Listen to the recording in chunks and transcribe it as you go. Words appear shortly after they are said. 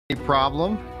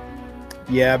problem.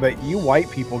 Yeah, but you white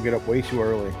people get up way too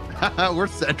early. We're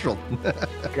central.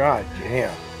 God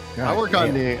damn. I work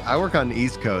on the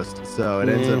East Coast, so it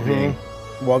ends up being.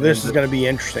 Well, this is going to be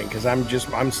interesting because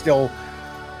I'm still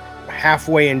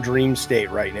halfway in dream state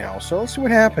right now. So let's see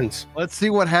what happens. Let's see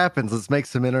what happens. Let's make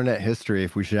some internet history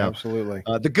if we shall. Absolutely.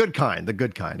 The good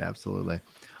kind. Absolutely.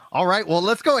 All right. Well,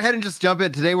 let's go ahead and just jump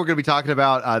in. Today, we're going to be talking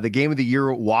about the Game of the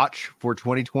Year watch for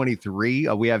 2023.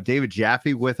 We have David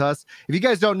Jaffe with us. If you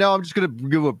guys don't know, I'm just going to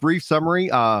give a brief summary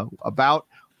about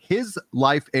his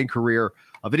life and career.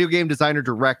 A video game designer,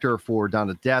 director for Dawn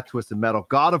of Death, Twisted Metal,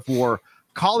 God of War,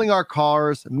 Calling Our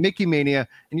Cars, Mickey Mania,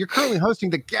 and you're currently hosting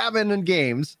the Gavin and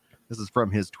Games. This is from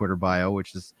his Twitter bio,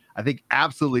 which is, I think,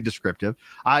 absolutely descriptive.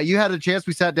 You had a chance.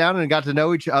 We sat down and got to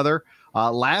know each other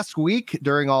last week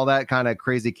during all that kind of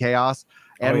crazy chaos.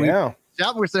 And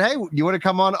we said, hey, you want to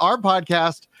come on our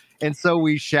podcast? And so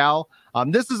we shall.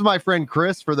 This is my friend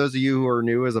Chris. For those of you who are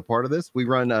new as a part of this, we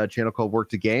run a channel called Work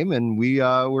to Game, and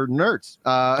we're nerds.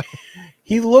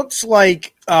 He looks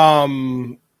like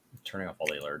turning off all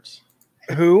the alerts.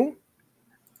 Who?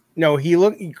 No,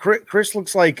 Chris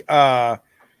looks like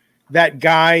that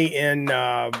guy in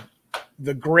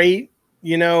the Great,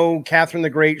 Catherine the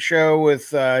Great show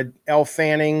with Elle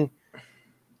Fanning,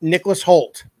 Nicholas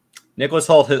Hoult. Nicholas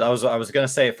Hoult. I was going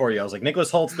to say it for you. I was like,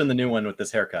 Nicholas Holt's been the new one with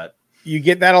this haircut. You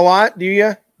get that a lot, do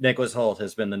you? Nicholas Hoult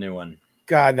has been the new one.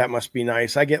 God, that must be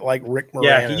nice. I get like Rick Moranis.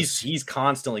 Yeah, he's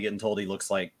constantly getting told he looks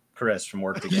like Chris from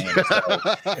Work to Game.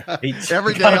 So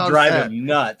every day drive him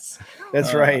nuts.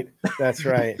 That's right. That's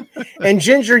right. And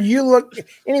Ginger, you look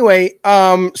anyway.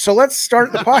 So let's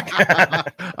start the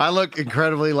podcast. I look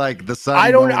incredibly like the sun.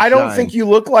 I don't think you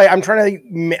look like. I'm trying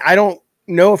to. I don't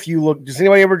know if you look. Does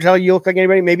anybody ever tell you look like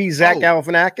anybody? Maybe Zach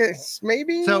Galifianakis.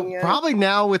 Maybe. So probably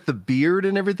now with the beard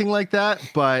and everything like that.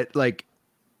 But like,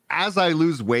 as I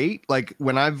lose weight, like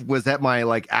when I was at my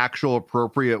like actual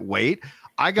appropriate weight,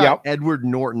 I got Edward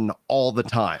Norton all the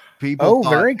time. People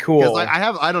very cool. I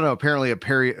have, I don't know, apparently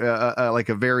like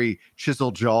a very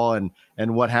chiseled jaw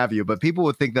and what have you. But people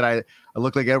would think that I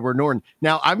look like Edward Norton.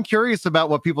 Now, I'm curious about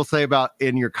what people say about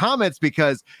in your comments,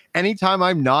 because anytime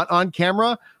I'm not on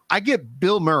camera, I get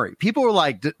Bill Murray. People are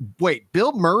like, wait,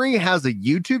 Bill Murray has a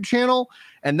YouTube channel?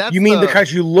 And that's you mean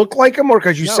because you look like him or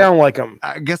because you sound like him?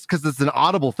 I guess because it's an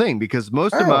audible thing, because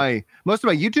most of my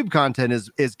YouTube content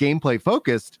is gameplay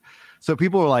focused. So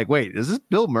people are like, wait, is this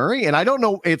Bill Murray? And I don't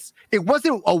know. It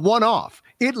wasn't a one-off.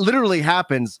 It literally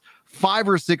happens 5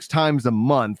 or 6 times a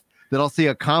month that I'll see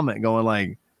a comment going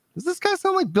like, does this guy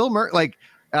sound like Bill Murray? Like,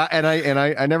 and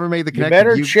I never made the connection.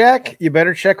 You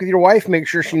better check with your wife. Make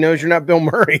sure she knows you're not Bill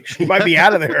Murray. She might be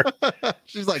out of there.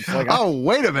 She's like, oh,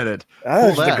 wait a minute.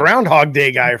 It's the Groundhog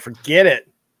Day guy. Forget it.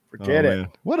 Forget it. Man.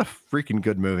 What a freaking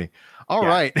good movie. All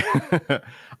right.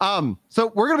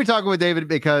 So we're going to be talking with David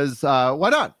because why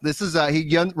not? This is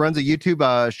he runs a YouTube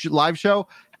live show.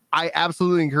 I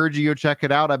absolutely encourage you to check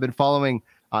it out. I've been following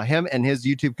him and his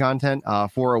YouTube content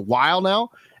for a while now,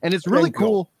 and it's really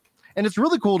cool. And it's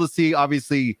really cool to see,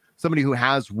 obviously, somebody who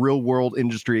has real world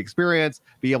industry experience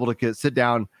be able to sit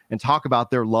down and talk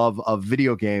about their love of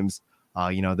video games.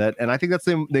 And I think that's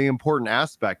the important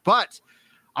aspect. But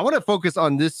I want to focus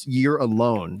on this year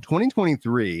alone,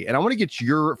 2023, and I want to get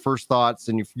your first thoughts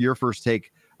and your first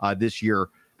take this year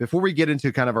before we get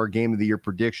into kind of our Game of the Year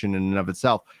prediction in and of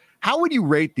itself. How would you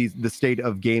rate the state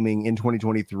of gaming in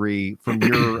 2023 from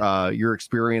your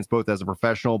experience, both as a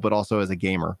professional but also as a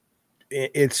gamer?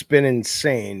 It's been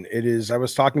insane. It is. I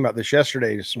was talking about this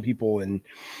yesterday to some people, and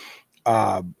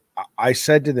I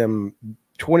said to them,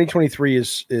 2023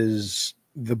 is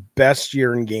the best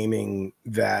year in gaming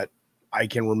that I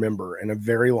can remember in a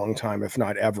very long time, if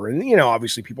not ever. And,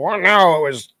 obviously people are, no, it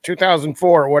was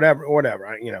 2004 or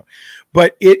whatever,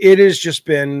 but it has just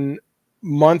been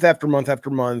month after month after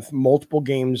month, multiple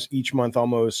games each month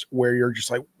almost, where you're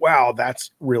just like, wow,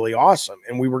 that's really awesome.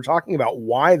 And we were talking about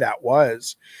why that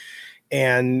was.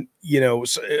 And,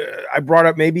 so, I brought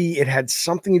up maybe it had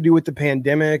something to do with the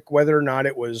pandemic, whether or not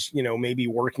it was, maybe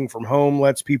working from home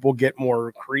lets people get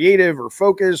more creative or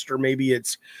focused, or maybe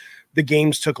it's the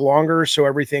games took longer. So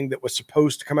everything that was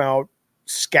supposed to come out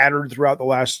scattered throughout the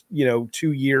last, 2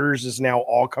 years is now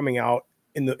all coming out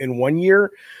in 1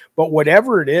 year. But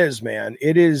whatever it is, man,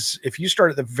 it is, if you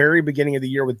start at the very beginning of the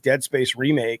year with Dead Space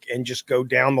remake and just go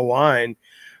down the line,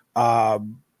 I've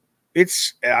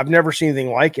never seen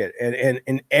anything like it.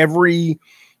 And every,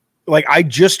 like, I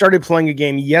just started playing a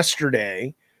game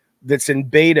yesterday that's in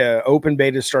beta. Open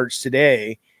beta starts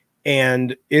today,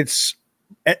 and it's,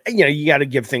 you got to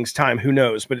give things time. Who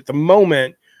knows? But at the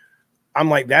moment, I'm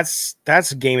like, that's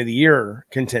a Game of the Year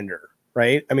contender.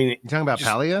 right? I mean, You talking about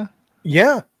Palia?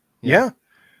 Yeah.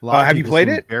 Have you played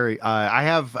it? I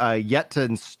have yet to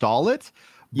install it,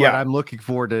 but I'm looking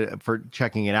forward for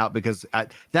checking it out because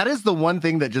that is the one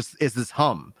thing that just is this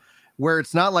hum where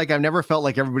it's not like I've never felt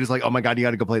like everybody's like, oh my God, you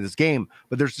got to go play this game.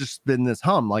 But there's just been this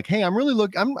hum like, hey, I'm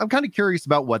kind of curious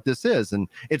about what this is. And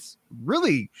it's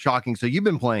really shocking. So you've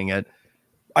been playing it.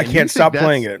 I can't stop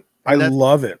playing it. I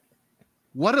love it.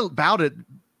 What about it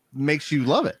makes you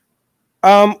love it?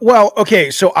 Well, okay.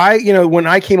 So when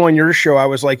I came on your show, I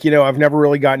was like, I've never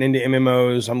really gotten into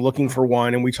MMOs. I'm looking for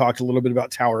one. And we talked a little bit about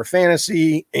Tower of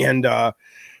Fantasy, and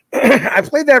I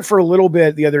played that for a little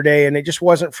bit the other day, and it just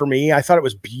wasn't for me. I thought it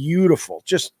was beautiful,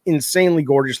 just insanely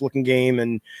gorgeous looking game.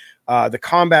 And the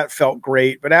combat felt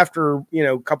great. But after,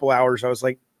 a couple hours, I was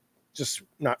like, just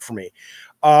not for me.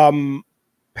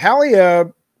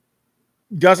 Palia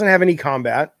doesn't have any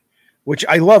combat, which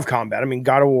I love combat. I mean,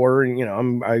 God of War,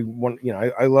 and I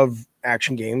love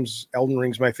action games. Elden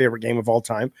Ring's my favorite game of all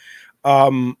time.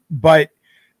 But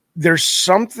there's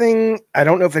something, I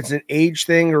don't know if it's an age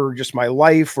thing or just my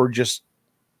life or just,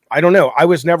 I don't know. I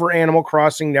was never Animal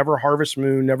Crossing, never Harvest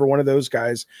Moon, never one of those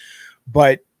guys.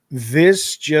 But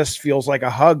this just feels like a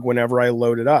hug whenever I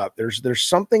load it up. There's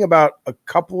something about a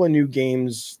couple of new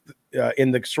games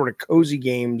in the sort of cozy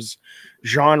games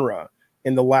genre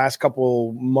in the last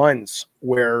couple months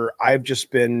where I've just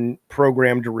been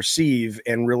programmed to receive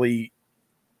and really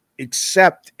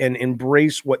accept and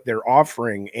embrace what they're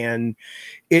offering. And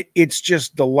it's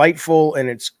just delightful, and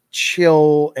it's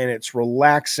chill, and it's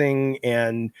relaxing,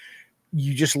 and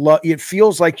you just love it.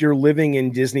 Feels like you're living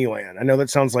in Disneyland. I know that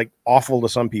sounds like awful to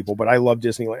some people, but I love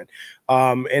Disneyland.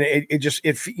 And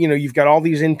you've got all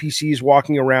these NPCs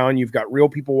walking around, you've got real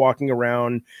people walking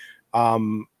around.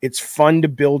 It's fun to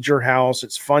build your house.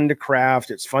 It's fun to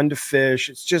craft. It's fun to fish.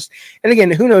 It's just, and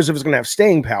again, who knows if it's going to have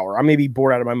staying power. I may be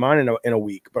bored out of my mind in a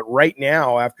week, but right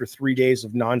now, after 3 days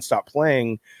of nonstop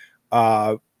playing,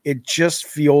 it just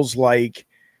feels like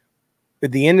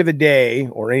at the end of the day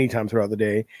or anytime throughout the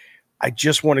day, I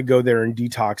just want to go there and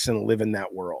detox and live in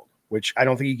that world, which I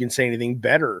don't think you can say anything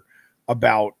better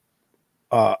about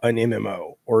an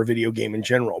MMO or a video game in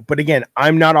general. But again,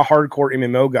 I'm not a hardcore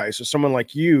MMO guy. So someone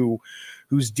like you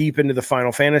who's deep into the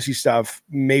Final Fantasy stuff,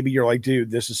 maybe you're like, dude,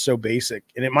 this is so basic.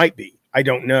 And it might be. I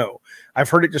don't know. I've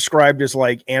heard it described as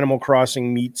like Animal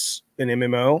Crossing meets an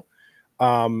MMO.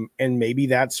 And maybe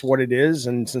that's what it is.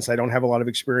 And since I don't have a lot of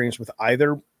experience with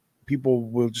either, people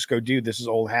will just go, dude, this is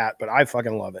old hat. But I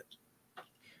fucking love it.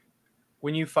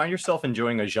 When you find yourself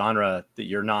enjoying a genre that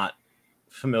you're not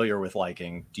familiar with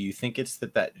liking, do you think it's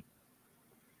that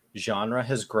genre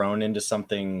has grown into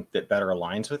something that better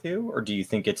aligns with you, or do you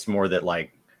think it's more that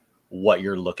like what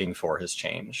you're looking for has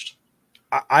changed?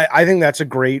 I think that's a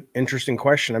great, interesting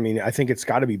question. I mean, I think it's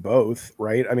got to be both,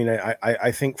 right? I mean,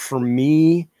 I think for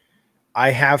me,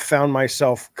 I have found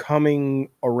myself coming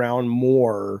around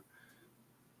more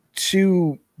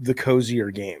to the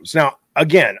cozier games. Now,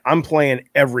 again, I'm playing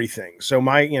everything. So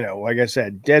my, like I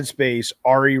said, Dead Space,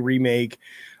 RE remake,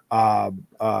 what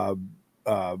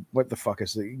the fuck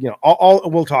is all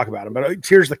we'll talk about them, but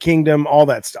Tears of the Kingdom, all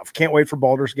that stuff. Can't wait for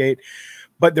Baldur's Gate.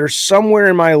 But there's somewhere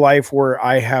in my life where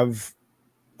I have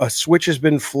a switch has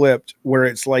been flipped where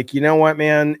it's like, you know what,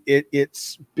 man,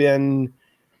 it's been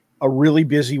a really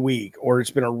busy week, or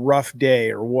it's been a rough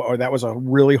day, or that was a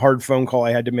really hard phone call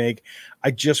I had to make.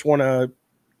 I just want to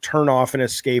turn off and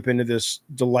escape into this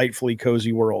delightfully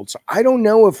cozy world. So I don't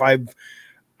know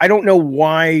I don't know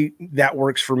why that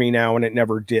works for me now, and it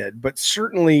never did. But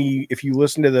certainly, if you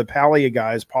listen to the Palia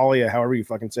guys, however you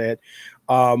fucking say it,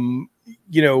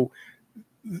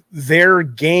 their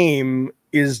game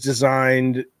is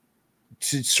designed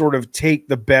to sort of take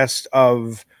the best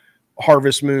of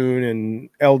Harvest Moon and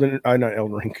not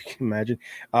Elden Ring, can you imagine?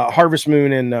 Harvest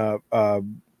Moon and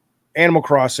Animal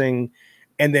Crossing,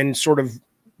 and then sort of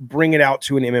bring it out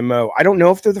to an MMO. I don't know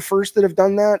if they're the first that have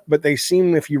done that, but they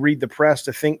seem, if you read the press,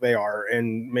 to think they are.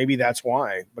 And maybe that's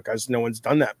why, because no one's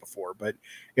done that before. But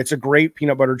it's a great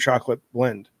peanut butter chocolate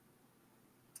blend.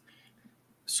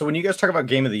 So when you guys talk about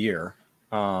Game of the Year,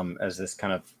 as this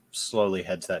kind of slowly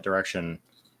heads that direction,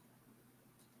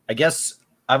 I guess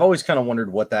I've always kind of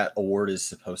wondered what that award is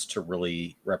supposed to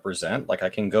really represent. Like, I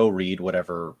can go read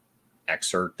whatever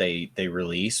excerpt they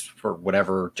release for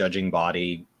whatever judging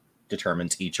body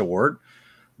determines each award,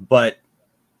 but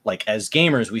like as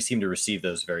gamers, we seem to receive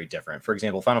those very different. For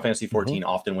example, Final Fantasy 14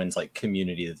 often wins like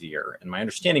Community of the Year, and my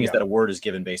understanding is that award is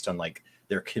given based on like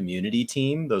their community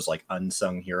team, those like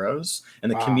unsung heroes, and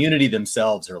the community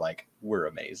themselves are like we're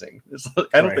amazing.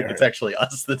 I don't think it's actually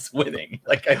us that's winning.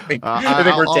 Like I think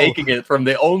we're taking it from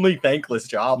the only thankless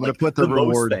job. I'm gonna put the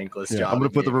reward. Most thankless job. I'm gonna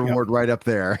put the reward right up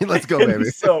there. Let's go, baby.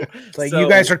 So it's like you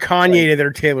guys are Kanye to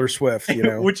their Taylor Swift, you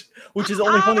know. which is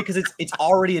only funny because it's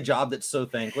already a job that's so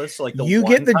thankless. So like you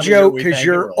get the joke because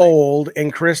you're old,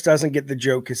 and Chris doesn't get the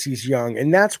joke because he's young,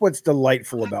 and that's what's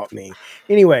delightful about me.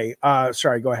 Anyway,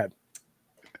 sorry, go ahead.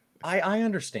 I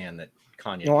understand that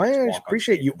Kanye. No, I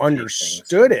appreciate you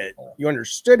understood it. You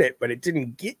understood it, but it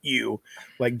didn't get you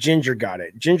like Ginger got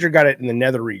it. Ginger got it in the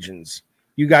nether regions.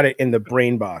 You got it in the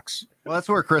brain box. Well, that's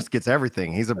where Chris gets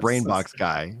everything. He's a brain box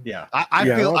guy. Yeah, I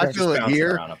feel it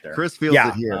here. Chris feels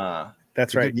it here.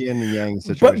 That's right. Yin and yang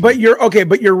situation. But you're okay.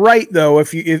 But you're right though.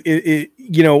 If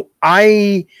you know,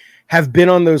 I have been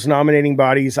on those nominating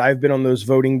bodies. I've been on those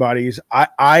voting bodies.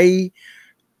 I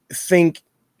think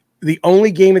the only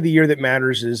game of the year that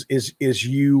matters is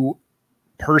you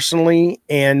personally,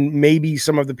 and maybe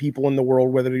some of the people in the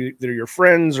world, whether they're your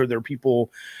friends or they're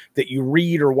people that you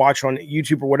read or watch on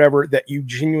YouTube or whatever, that you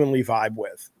genuinely vibe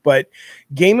with. But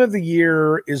game of the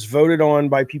year is voted on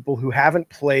by people who haven't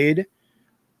played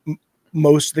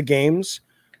most of the games.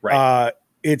 Right.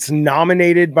 It's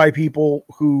nominated by people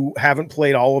who haven't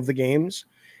played all of the games.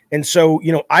 And so,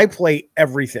 you know, I play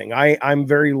everything. I'm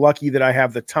very lucky that I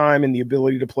have the time and the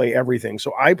ability to play everything.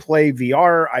 So I play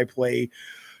VR. I play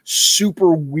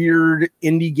super weird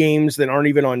indie games that aren't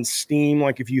even on Steam.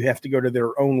 Like if you have to go to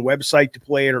their own website to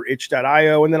play it, or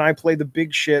itch.io. And then I play the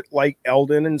big shit like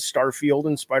Elden and Starfield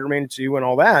and Spider-Man 2 and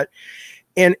all that.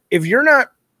 And if you're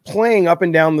not playing up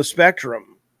and down the spectrum,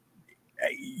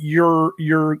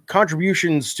 your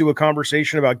contributions to a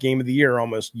conversation about game of the year are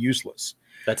almost useless.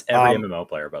 That's every MMO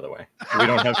player, by the way. We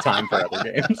don't have time for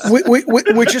other games.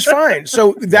 Which is fine.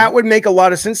 So that would make a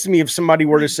lot of sense to me if somebody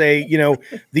were to say, you know,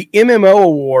 the MMO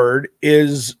award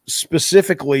is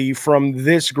specifically from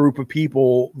this group of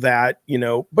people that, you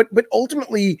know, but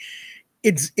ultimately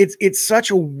it's such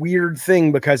a weird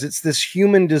thing because it's this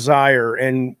human desire,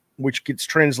 and which gets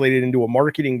translated into a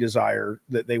marketing desire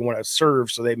that they want to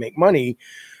serve so they make money,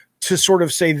 to sort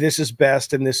of say this is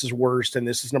best and this is worst and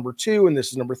this is number 2 and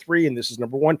this is number 3 and this is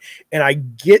number 1. And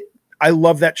I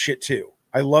love that shit too.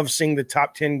 I love seeing the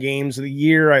top 10 games of the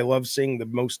year. I love seeing the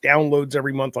most downloads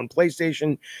every month on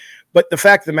PlayStation. But the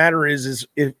fact of the matter is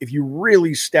if you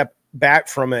really step back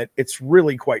from it, it's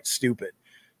really quite stupid,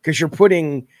 because you're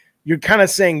kind of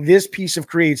saying this piece of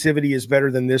creativity is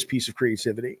better than this piece of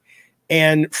creativity.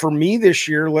 And for me this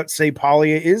year, let's say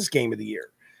Polya is game of the year.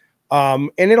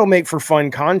 And it'll make for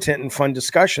fun content and fun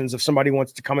discussions. If somebody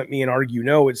wants to come at me and argue,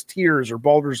 no, it's Tears or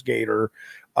Baldur's Gate or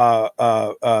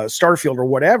Starfield or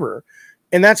whatever,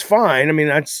 and that's fine. I mean,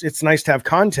 it's nice to have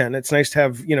content. It's nice to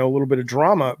have, you know, a little bit of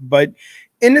drama. But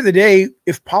end of the day,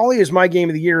 if Polya is my game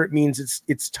of the year, it means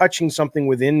it's touching something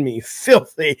within me.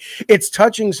 Filthy. It's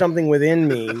touching something within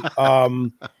me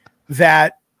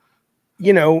that,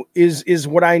 you know, is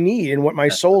what I need and what my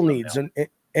soul needs. And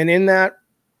in that,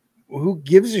 who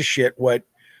gives a shit what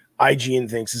IGN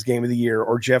thinks is game of the year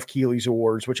or Jeff Keighley's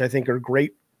awards, which I think are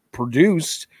great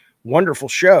produced, wonderful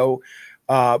show,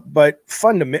 but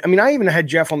fun to me. I mean, I even had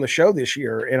Jeff on the show this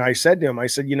year, and I said to him, I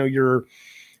said, you know, your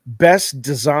best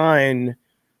design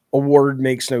award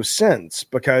makes no sense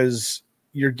because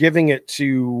you're giving it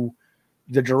to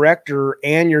the director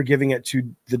and you're giving it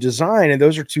to the design, and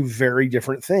those are two very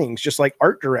different things. Just like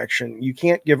art direction, you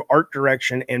can't give art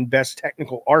direction and best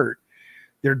technical art.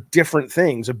 They're different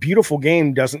things. A beautiful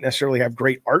game doesn't necessarily have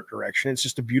great art direction. It's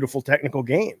just a beautiful technical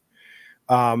game.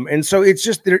 And so it's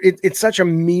just, it's such a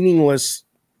meaningless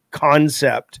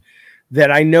concept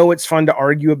that I know it's fun to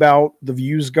argue about. The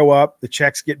views go up, the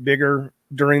checks get bigger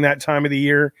during that time of the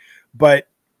year, but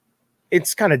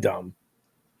it's kind of dumb.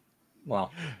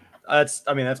 Well, that's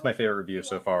my favorite review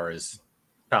so far is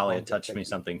Polya touched me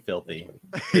something filthy.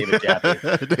 David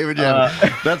Jaffe. David Jaffe.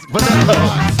 Put that on the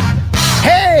box.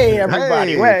 Hey,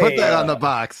 everybody! Put that on the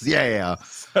box. Yeah.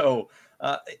 So,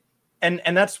 and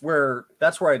that's where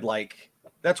I'd like.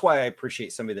 That's why I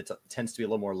appreciate somebody that tends to be a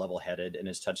little more level-headed and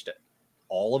has touched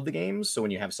all of the games. So when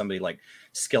you have somebody like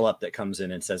Skill Up that comes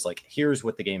in and says like, "Here's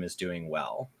what the game is doing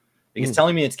well," because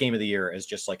telling me it's game of the year is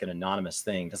just like an anonymous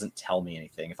thing doesn't tell me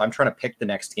anything. If I'm trying to pick the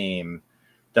next game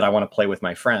that I want to play with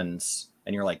my friends,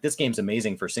 and you're like, this game's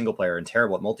amazing for single player and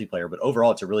terrible at multiplayer, but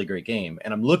overall it's a really great game,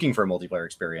 and I'm looking for a multiplayer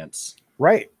experience.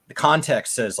 Right. The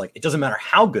context says like, it doesn't matter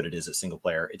how good it is at single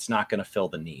player, it's not going to fill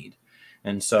the need.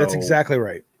 And so that's exactly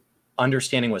right.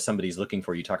 Understanding what somebody's looking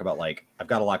for, you talk about like, I've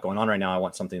got a lot going on right now, I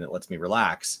want something that lets me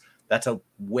relax. That's a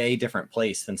way different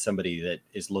place than somebody that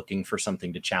is looking for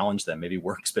something to challenge them. Maybe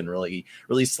work's been really,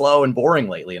 really slow and boring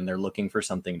lately, and they're looking for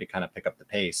something to kind of pick up the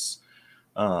pace.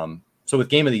 So with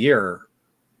game of the year,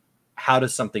 how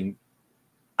does something,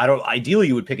 ideally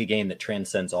you would pick a game that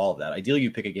transcends all of that. Ideally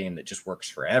you pick a game that just works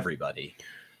for everybody.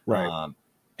 Right.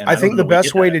 And I think the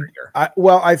best way to,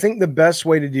 I think the best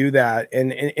way to do that,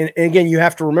 and again, you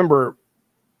have to remember,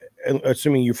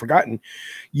 assuming you've forgotten,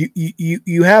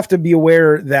 you have to be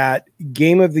aware that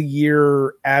game of the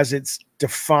year, as it's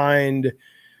defined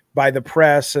by the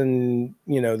press and,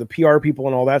 you know, the PR people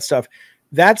and all that stuff,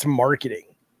 that's marketing,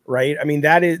 right? I mean,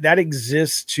 that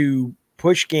exists to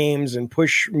push games and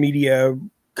push media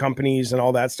companies and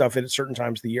all that stuff at certain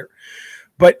times of the year.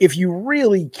 But if you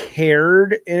really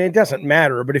cared, and it doesn't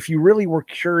matter, but if you really were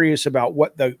curious about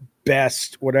what the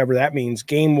best, whatever that means,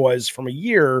 game was from a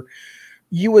year,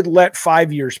 you would let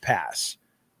 5 years pass.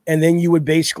 And then you would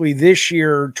basically, this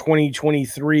year,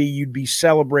 2023, you'd be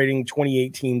celebrating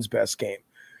 2018's best game.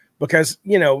 Because,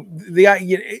 you know,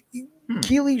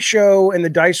 Keeley Show and the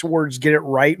Dice Awards get it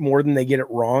right more than they get it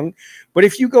wrong. But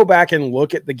if you go back and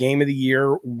look at the Game of the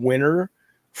Year winner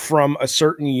from a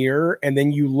certain year, and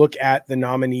then you look at the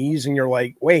nominees and you're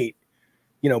like, wait,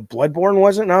 you know, Bloodborne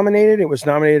wasn't nominated. It was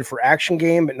nominated for action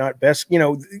game, but not best. You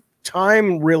know,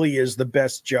 time really is the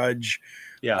best judge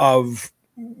of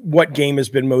what game has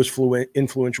been most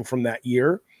influential from that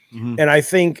year. Mm-hmm. And I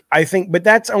think, but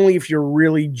that's only if you're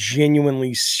really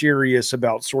genuinely serious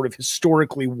about sort of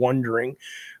historically wondering.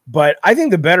 But I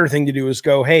think the better thing to do is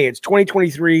go, hey, it's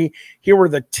 2023. Here were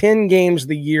the 10 games of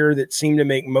the year that seem to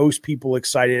make most people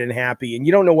excited and happy. And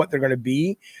you don't know what they're going to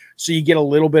be. So you get a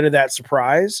little bit of that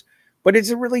surprise. But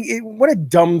it's what a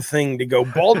dumb thing to go,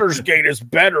 Baldur's Gate is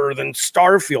better than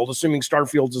Starfield, assuming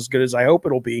Starfield's as good as I hope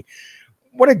it'll be.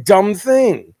 What a dumb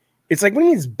thing. It's like, what do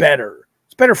you mean it's better?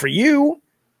 It's better for you,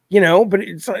 you know, but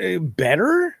it's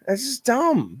better? That's just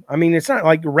dumb. I mean, it's not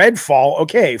like Redfall.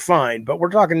 Okay, fine. But we're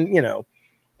talking, you know,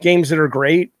 games that are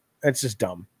great. That's just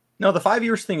dumb. No, the 5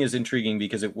 years thing is intriguing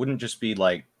because it wouldn't just be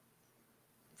like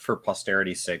for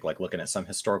posterity's sake, like looking at some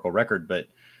historical record. But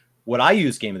what I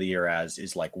use Game of the Year as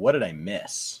is like, what did I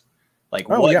miss? Like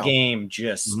what game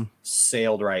just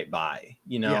sailed right by?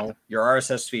 You know, your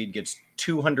RSS feed gets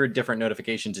 200 different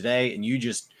notifications a day, and you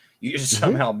just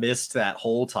somehow missed that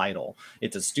whole title.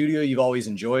 It's a studio you've always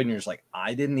enjoyed, and you're just like,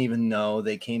 I didn't even know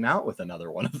they came out with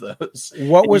another one of those.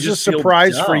 What was a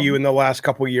surprise for you in the last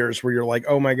couple of years where you're like,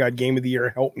 oh my God, Game of the Year,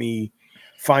 help me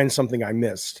find something I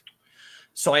missed?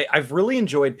 So I've really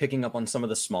enjoyed picking up on some of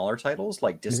the smaller titles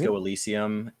like Disco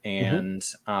Elysium and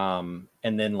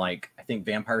then like I think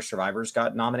Vampire Survivors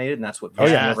got nominated, and that's what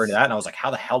pushed me over to that. And I was like,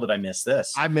 how the hell did I miss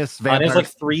this? I missed Vampire. It was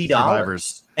like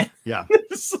 $3. Yeah.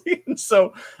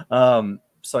 So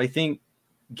I think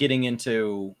getting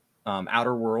into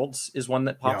Outer Worlds is one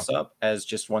that pops up as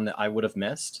just one that I would have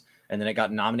missed, and then it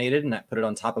got nominated, and that put it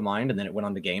on top of mind, and then it went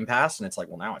on to Game Pass, and it's like,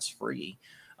 well, now it's free.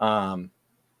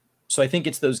 So I think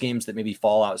it's those games that maybe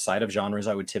fall outside of genres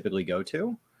I would typically go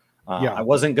to. I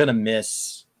wasn't going to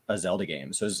miss a Zelda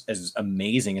game. So as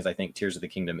amazing as I think Tears of the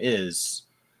Kingdom is,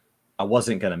 I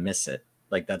wasn't going to miss it.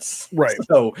 Like that's right.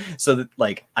 So that,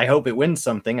 like, I hope it wins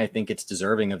something. I think it's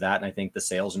deserving of that. And I think the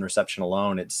sales and reception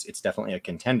alone, it's definitely a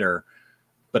contender,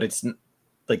 but it's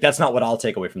like, that's not what I'll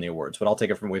take away from the awards. What I'll take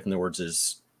away from the awards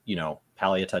is, you know,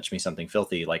 Palia touched me something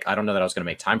filthy. Like, I don't know that I was going to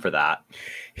make time for that.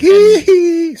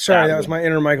 Sorry, that was my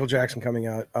inner Michael Jackson coming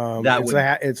out.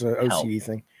 It's an OCD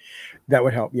thing. That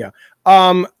would help. Yeah.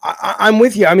 I'm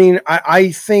with you. I mean,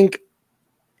 I think,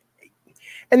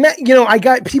 and that, you know, I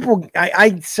got people,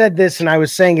 I said this and I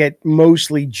was saying it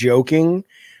mostly joking,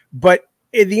 but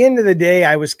at the end of the day,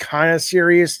 I was kind of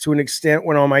serious to an extent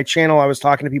when on my channel, I was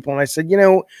talking to people and I said, you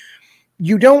know,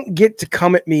 you don't get to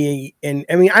come at me. And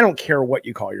I mean, I don't care what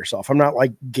you call yourself. I'm not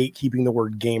like gatekeeping the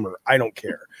word gamer. I don't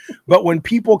care. But when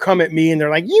people come at me and they're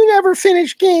like, you never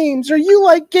finish games, or you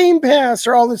like Game Pass,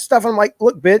 or all this stuff, I'm like,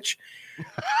 look, bitch,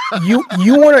 you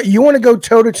want to go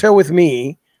toe to toe with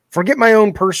me. Forget my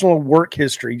own personal work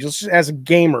history. Just as a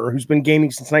gamer who's been gaming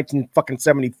since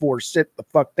 1974, sit the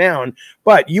fuck down.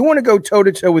 But you want to go toe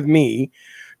to toe with me,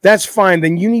 that's fine.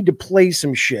 Then you need to play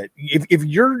some shit. If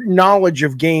your knowledge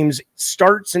of games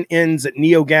starts and ends at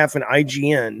NeoGAF and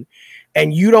IGN,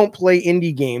 and you don't play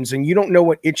indie games, and you don't know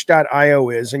what itch.io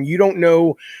is, and you don't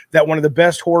know that one of the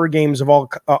best horror games of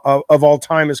all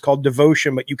time is called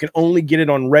Devotion, but you can only get it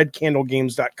on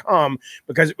redcandlegames.com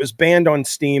because it was banned on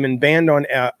Steam and banned on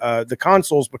the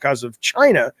consoles because of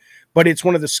China, but it's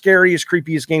one of the scariest,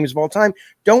 creepiest games of all time.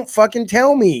 Don't fucking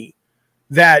tell me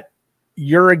that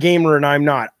you're a gamer and I'm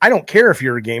not. I don't care if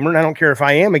you're a gamer, and I don't care if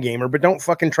I am a gamer, but don't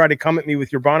fucking try to come at me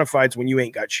with your bona fides when you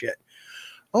ain't got shit.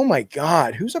 Oh my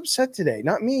God, who's upset today?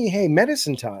 Not me. Hey,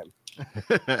 medicine time.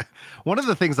 One of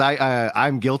the things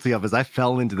I'm guilty of is I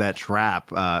fell into that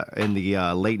trap in the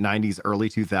late 90s, early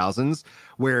 2000s,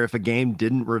 where if a game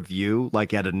didn't review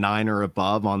like at a 9 or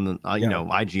above on the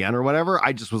IGN or whatever,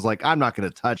 I just was like, I'm not going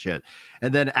to touch it.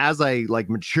 And then as I like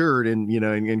matured and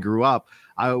and grew up,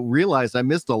 I realized I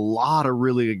missed a lot of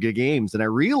really good games, and I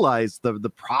realized the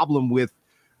problem with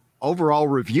overall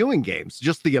reviewing games,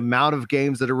 just the amount of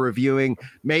games that are reviewing.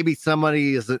 Maybe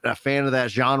somebody is a fan of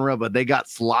that genre, but they got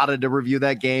slotted to review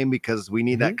that game because we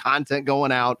need that content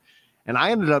going out. And I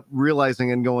ended up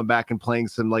realizing and going back and playing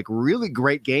some like really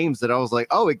great games that I was like,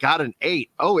 oh, it got an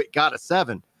 8. Oh, it got a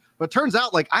 7. But it turns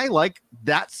out like I like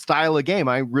that style of game.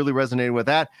 I really resonated with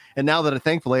that. And now that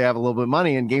thankfully I have a little bit of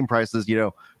money, and game prices,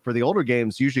 for the older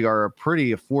games usually are a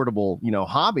pretty affordable,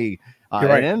 hobby.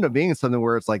 Right. It ended up being something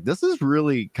where it's like, this is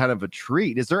really kind of a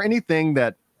treat. Is there anything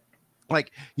that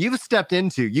like you've stepped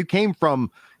into? You came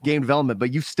from game development,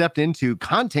 but you've stepped into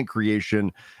content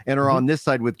creation and are on this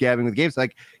side with Gabbing with Games.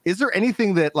 Like, is there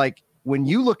anything that like when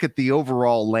you look at the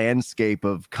overall landscape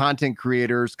of content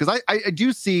creators, because I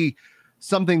do see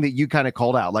something that you kind of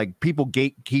called out, like people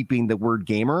gatekeeping the word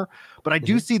gamer, but I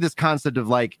do see this concept of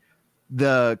like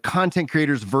the content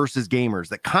creators versus gamers,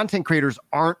 that content creators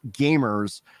aren't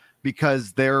gamers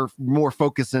because they're more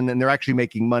focused and they're actually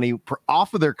making money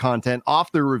off of their content,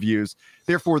 off their reviews.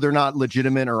 Therefore, they're not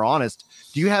legitimate or honest.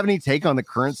 Do you have any take on the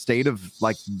current state of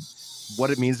like what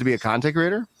it means to be a content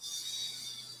creator?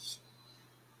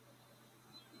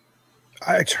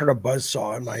 I heard a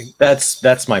buzzsaw in my.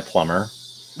 That's my plumber.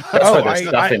 That's why there's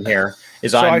stuff in here.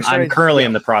 I'm currently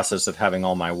in the process of having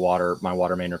all my water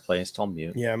main replaced. I'll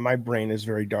mute. Yeah, my brain is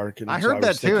very dark. And I heard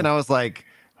that too, and I was like,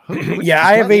 yeah,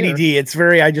 I have ADD. Here? It's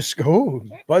very, I just go,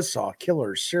 buzzsaw,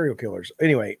 killers, serial killers.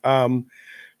 Anyway, focus,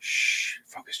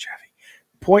 Jaffe.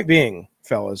 Point being,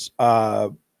 fellas,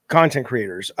 content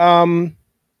creators. Here's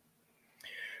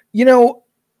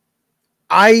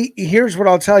what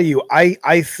I'll tell you.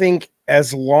 I think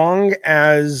as long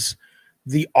as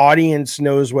the audience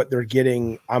knows what they're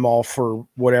getting, I'm all for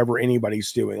whatever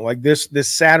anybody's doing. Like this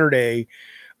Saturday,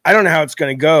 I don't know how it's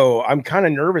going to go. I'm kind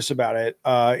of nervous about it.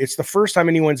 It's the first time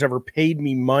anyone's ever paid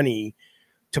me money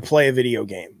to play a video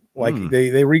game. Like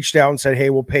they reached out and said,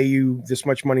 hey, we'll pay you this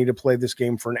much money to play this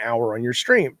game for an hour on your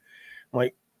stream. I'm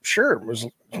like, sure. It was,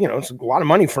 it's a lot of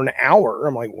money for an hour.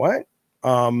 I'm like, what?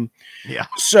 Yeah.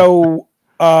 So,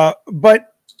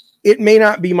 but it may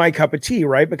not be my cup of tea,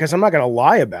 right? Because I'm not going to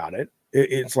lie about it.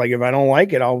 It's like, if I don't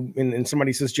like it, and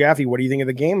somebody says, Jaffe, what do you think of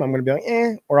the game? I'm going to be like,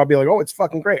 eh, or I'll be like, oh, it's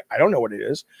fucking great. I don't know what it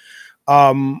is.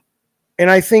 And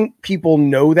I think people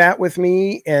know that with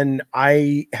me, and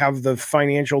I have the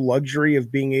financial luxury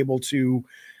of being able to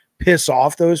piss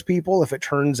off those people if it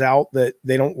turns out that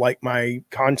they don't like my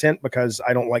content because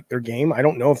I don't like their game. I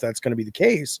don't know if that's going to be the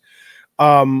case.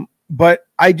 But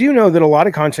I do know that a lot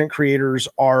of content creators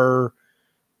are,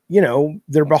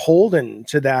 they're beholden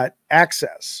to that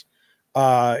access.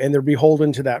 And they're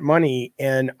beholden to that money.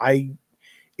 And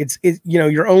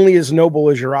you're only as noble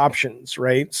as your options,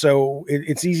 right? So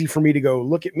it's easy for me to go,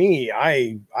 look at me.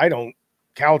 I don't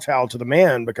kowtow to the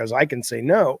man because I can say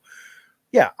no.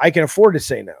 Yeah, I can afford to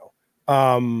say no.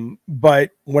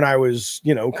 But when I was,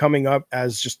 coming up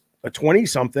as just a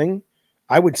 20-something,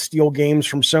 I would steal games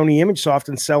from Sony ImageSoft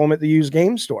and sell them at the used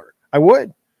game store. I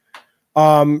would.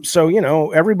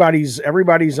 So, everybody's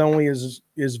only as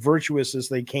virtuous as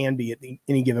they can be at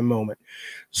any given moment.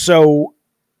 So,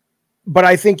 but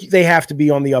I think they have to be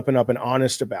on the up and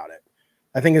honest about it.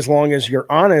 I think as long as you're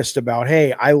honest about,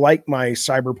 hey, I like my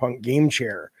Cyberpunk game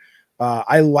chair.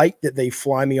 I like that they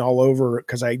fly me all over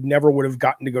because I never would have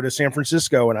gotten to go to San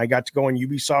Francisco, and I got to go on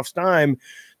Ubisoft's time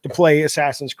to play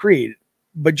Assassin's Creed.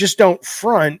 But just don't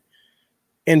front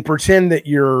and pretend that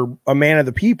you're a man of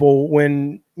the people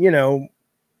when, you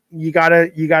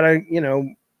gotta,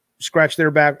 scratch their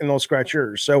back and they'll scratch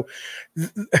yours. So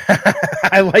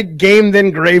I like Game Then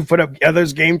Grave put up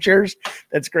those game chairs.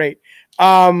 That's great.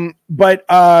 But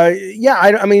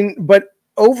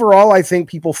overall, I think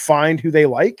people find who they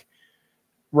like.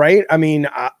 Right. I mean,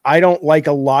 I don't like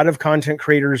a lot of content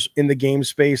creators in the game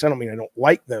space. I don't mean I don't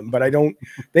like them, but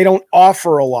they don't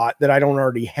offer a lot that I don't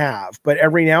already have. But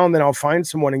every now and then I'll find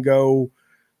someone and go,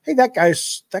 hey, that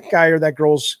guy or that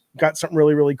girl's got something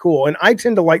really, really cool. And I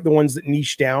tend to like the ones that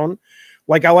niche down.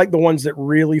 Like I like the ones that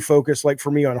really focus, like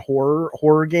for me, on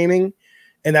horror gaming.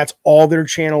 And that's all their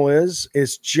channel is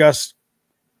just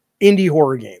indie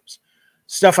horror games.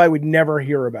 Stuff I would never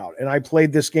hear about. And I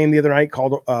played this game the other night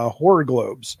called Horror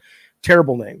Globes.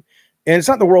 Terrible name. And it's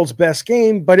not the world's best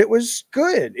game, but it was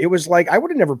good. It was like, I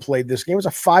would have never played this game. It was a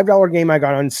 $5 game I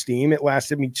got on Steam. It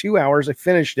lasted me 2 hours. I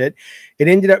finished it. It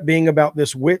ended up being about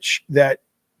this witch that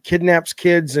kidnaps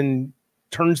kids and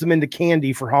turns them into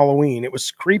candy for Halloween. It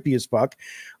was creepy as fuck.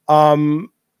 And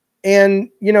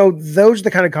you know, those are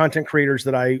the kind of content creators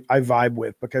that I vibe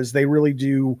with, because they really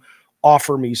do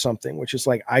offer me something, which is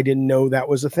like, I didn't know that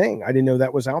was a thing. I didn't know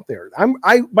that was out there.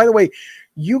 By the way,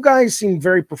 you guys seem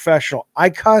very professional. I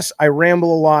cuss, I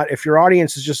ramble a lot. If your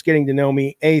audience is just getting to know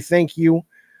me, thank you.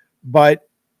 But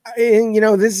you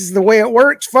know, this is the way it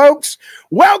works, folks.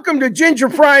 Welcome to Ginger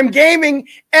Prime Gaming.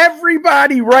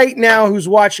 Everybody right now who's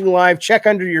watching live, check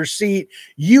under your seat.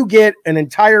 You get an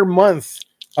entire month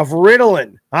of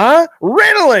Ritalin. Huh?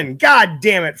 Ritalin. God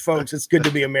damn it, folks. It's good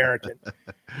to be American.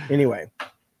 Anyway.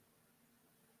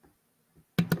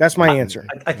 That's my answer.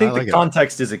 I think the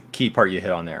context is a key part you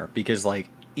hit on there, because like,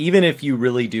 even if you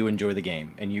really do enjoy the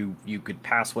game and you could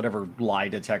pass whatever lie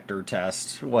detector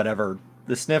test, whatever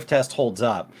the sniff test holds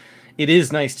up, it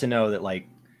is nice to know that like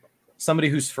somebody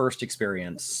whose first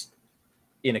experience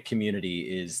in a community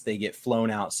is they get flown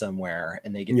out somewhere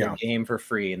and they get their game for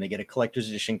free and they get a collector's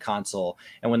edition console.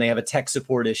 And when they have a tech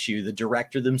support issue, the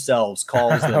director themselves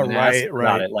calls them and asks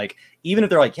about it. Like, even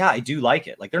if they're like, yeah, I do like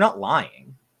it. Like, they're not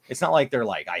lying. It's not like they're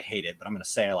like, I hate it, but I'm going to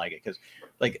say I like it, because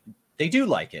like they do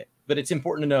like it. But it's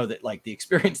important to know that like the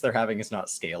experience they're having is not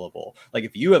scalable. Like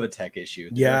if you have a tech issue,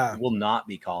 they will not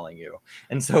be calling you.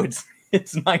 And so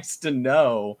it's nice to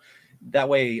know that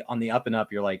way on the up and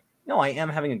up, you're like, no, I am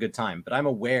having a good time, but I'm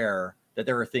aware that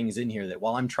there are things in here that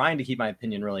while I'm trying to keep my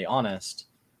opinion really honest,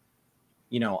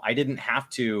 you know, I didn't have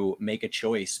to make a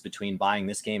choice between buying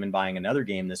this game and buying another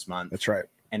game this month. That's right.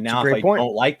 And now if I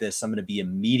don't like this, I'm going to be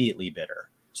immediately bitter.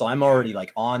 So I'm already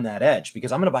like on that edge,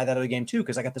 because I'm going to buy that other game too,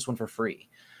 because I got this one for free.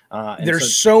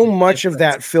 There's so much of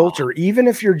that filter, even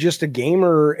if you're just a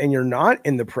gamer and you're not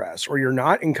in the press or you're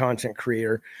not in content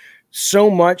creator, so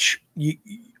much you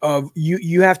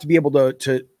have to be able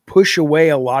to push away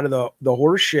a lot of the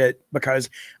horse shit, because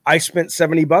I spent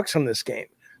 $70 on this game.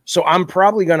 So I'm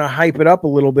probably going to hype it up a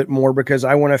little bit more because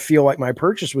I want to feel like my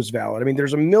purchase was valid. I mean,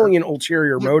 there's a million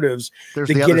ulterior motives that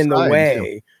get in the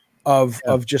way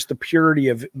of just the purity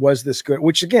of, was this good,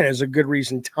 which again is a good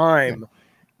reason. Time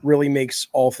really makes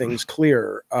all things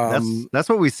clear. That's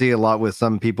what we see a lot with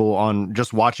some people on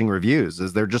just watching reviews,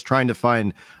 is they're just trying to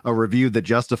find a review that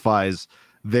justifies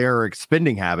their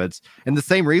spending habits. And the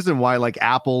same reason why like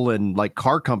Apple and like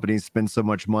car companies spend so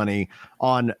much money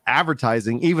on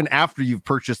advertising even after you've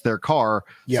purchased their car.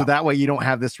 So that way you don't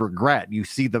have this regret. You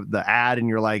see the ad and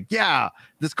you're like, yeah,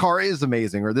 this car is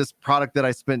amazing, or this product that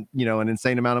I spent, you know, an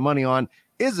insane amount of money on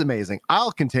is amazing.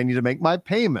 I'll continue to make my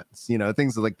payments, you know,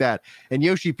 things like that. And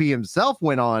Yoshi P himself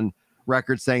went on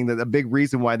record saying that a big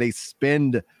reason why they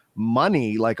spend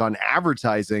money like on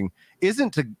advertising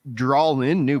isn't to draw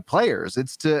in new players,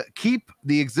 it's to keep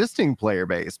the existing player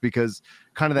base, because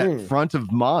kind of that front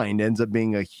of mind ends up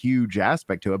being a huge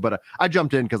aspect to it. But I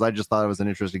jumped in because I just thought it was an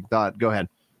interesting thought. Go ahead.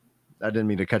 I didn't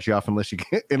mean to cut you off unless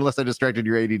I distracted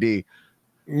your ADD.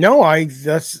 No, I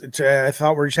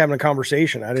thought we were just having a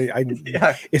conversation.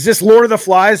 Is this Lord of the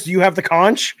Flies? Do you have the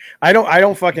conch? I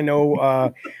don't fucking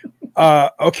know.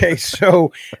 Okay,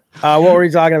 so what were we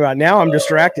talking about? Now I'm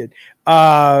distracted.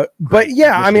 But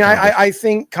yeah, I mean, I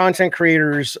think content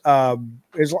creators, I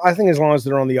think as long as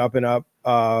they're on the up and up,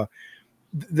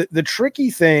 the tricky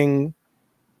thing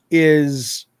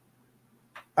is,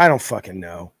 I don't fucking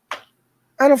know.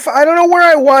 I don't know where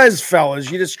I was,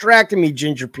 fellas. You distracted me,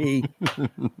 Ginger P.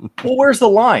 Well, where's the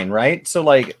line, right? So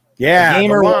like, yeah, a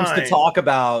gamer wants to talk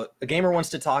about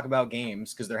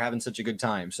games because they're having such a good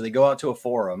time. So they go out to a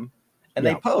forum and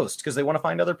they post because they want to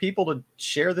find other people to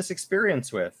share this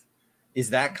experience with. Is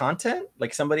that content?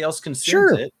 Like somebody else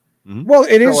consumes it? Mm-hmm. Well,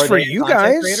 it is for you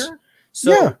guys. Creator?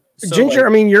 So Ginger, like, I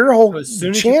mean, your whole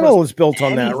channel is built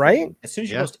on that, right? As soon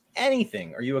as you post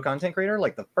anything, are you a content creator?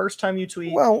 Like the first time you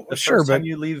tweet, the first time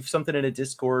you leave something in a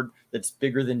Discord that's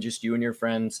bigger than just you and your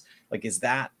friends, like is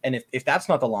that? And if that's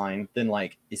not the line, then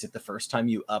like, is it the first time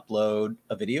you upload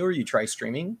a video or you try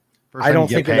streaming? I don't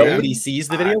think nobody sees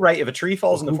the video, right? If a tree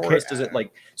falls in the forest, is it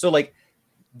like so? Like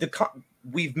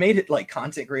we've made it like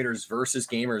content creators versus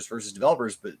gamers versus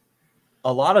developers, but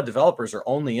a lot of developers are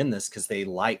only in this because they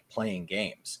like playing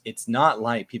games. It's not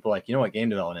like people like, you know what game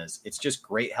development is? It's just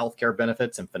great healthcare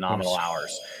benefits and phenomenal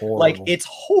hours. Horrible. Like it's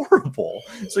horrible.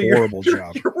 So you're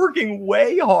working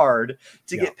way hard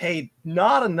to get paid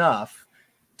not enough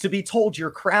to be told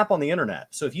you're crap on the internet.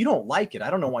 So if you don't like it, I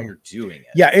don't know why you're doing it.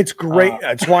 Yeah, it's great.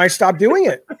 That's why I stopped doing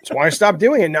it. That's why I stopped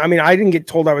doing it. I mean, I didn't get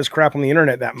told I was crap on the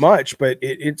internet that much, but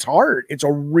it's hard. It's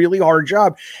a really hard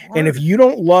job. And if you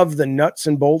don't love the nuts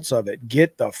and bolts of it,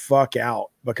 get the fuck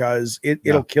out, because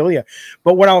it'll kill you.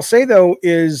 But what I'll say though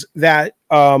is that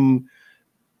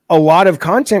a lot of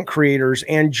content creators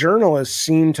and journalists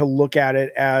seem to look at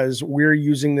it as we're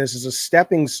using this as a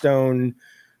stepping stone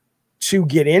to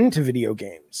get into video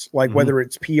games, like whether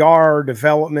it's PR,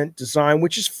 development, design,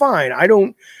 which is fine. I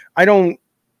don't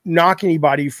knock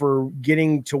anybody for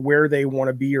getting to where they want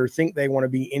to be or think they want to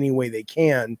be any way they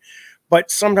can.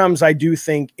 But sometimes I do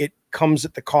think it comes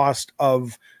at the cost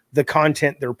of the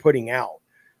content they're putting out,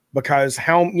 because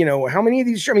how many of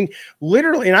these, I mean,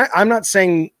 literally, and I'm not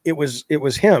saying it was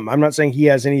him. I'm not saying he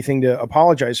has anything to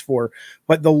apologize for,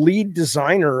 but the lead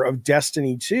designer of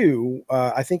Destiny 2,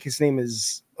 I think his name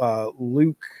is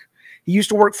Luke. He used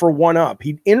to work for 1UP.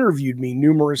 He interviewed me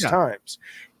numerous times,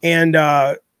 and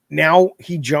now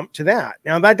he jumped to that.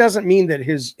 Now that doesn't mean that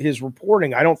his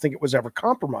reporting, I don't think it was ever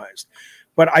compromised,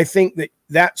 but I think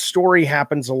that story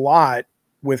happens a lot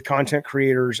with content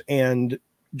creators and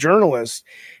journalists,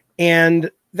 and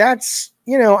that's,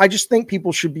 I just think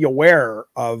people should be aware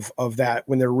of that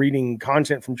when they're reading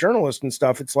content from journalists and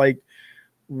stuff. It's like,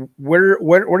 what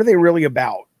are they really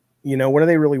about? What do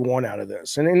they really want out of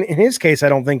this? And in his case, I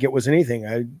don't think it was anything.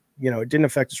 It didn't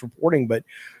affect his reporting, but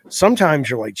sometimes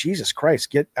you're like, Jesus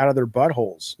Christ, get out of their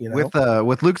buttholes.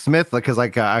 With Luke Smith, because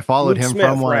I followed Luke him Smith,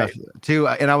 from one right. too,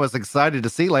 and I was excited to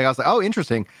see. I was like, oh,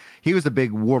 interesting. He was a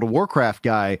big World of Warcraft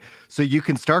guy, so you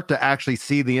can start to actually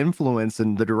see the influence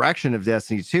and the direction of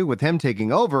Destiny 2 with him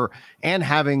taking over and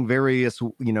having various,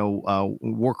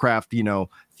 Warcraft,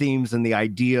 themes and the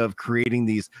idea of creating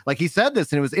these. Like he said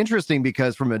this, and it was interesting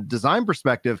because from a design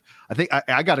perspective, I think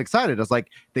I got excited. I was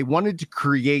like, they wanted to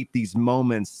create these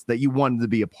moments that you wanted to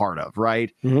be a part of,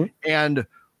 right? And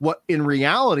what in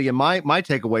reality, and my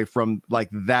takeaway from like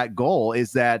that goal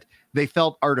is that they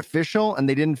felt artificial and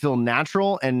they didn't feel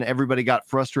natural, and everybody got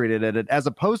frustrated at it, as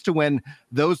opposed to when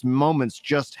those moments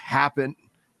just happen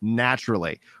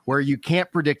naturally, where you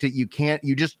can't predict it.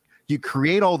 You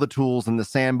create all the tools in the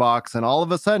sandbox, and all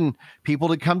of a sudden people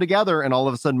to come together, and all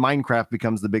of a sudden Minecraft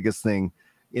becomes the biggest thing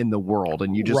in the world.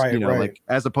 And you just, like,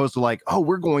 as opposed to like, oh,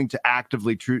 we're going to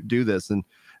actively do this. And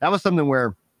that was something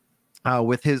where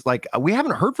with his, like, we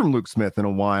haven't heard from Luke Smith in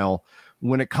a while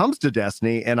when it comes to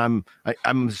Destiny. And I'm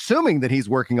assuming that he's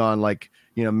working on like,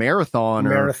 Marathon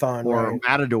or right.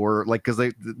 Matador, like,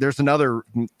 because there's another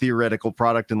theoretical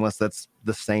product, unless that's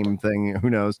the same thing, who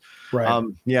knows. Right.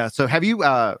 So have you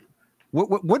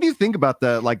what do you think about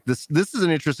this is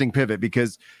an interesting pivot,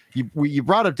 because you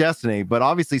brought up Destiny, but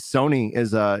obviously Sony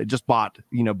is just bought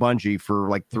Bungie for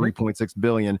like 3.6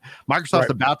 billion. Microsoft's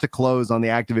about to close on the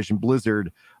Activision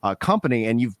Blizzard company,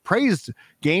 and you've praised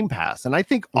Game Pass, and I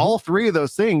think all three of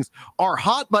those things are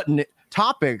hot button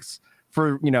topics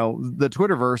for the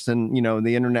Twitterverse and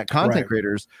the internet content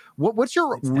creators. What's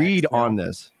your read on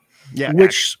this? Yeah,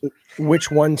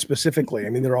 which one specifically? I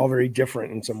mean, they're all very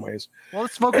different in some ways. Well,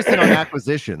 let's focus in on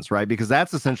acquisitions, right? Because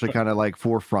that's essentially kind of like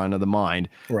forefront of the mind.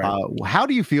 Right. How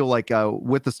do you feel like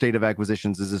with the state of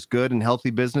acquisitions? Is this good and healthy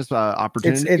business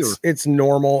opportunity? It's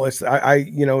normal. It's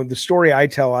the story I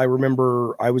tell. I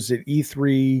remember I was at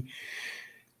E3,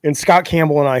 and Scott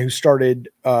Campbell and I, who started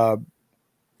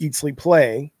Eat Sleep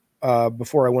Play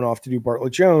before I went off to do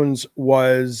Bartlett Jones,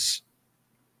 we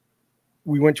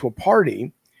went to a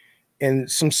party.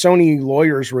 And some Sony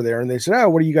lawyers were there, and they said, "Oh,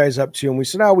 what are you guys up to?" And we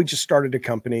said, "Oh, we just started a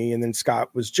company." And then Scott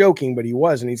was joking, but he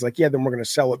wasn't. He's like, "Yeah, then we're going to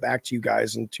sell it back to you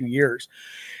guys in 2 years."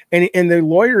 And the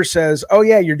lawyer says, "Oh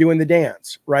yeah, you're doing the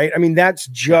dance, right?" I mean, that's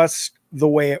just the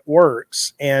way it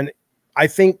works. And I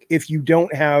think if you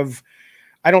don't have,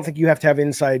 I don't think you have to have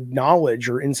inside knowledge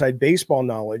or inside baseball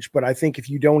knowledge, but I think if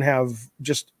you don't have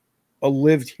just a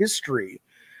lived history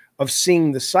of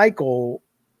seeing the cycle,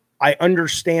 I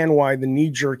understand why the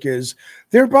knee jerk is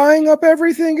they're buying up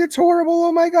everything. It's horrible.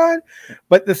 Oh my God.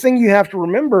 But the thing you have to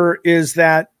remember is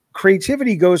that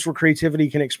creativity goes where creativity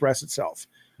can express itself.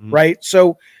 Right.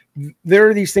 So there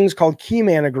are these things called key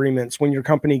man agreements when your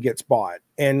company gets bought.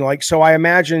 And like, so I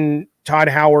imagine Todd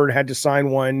Howard had to sign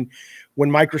one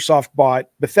when Microsoft bought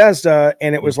Bethesda,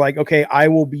 and it was like, okay, I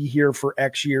will be here for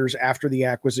X years after the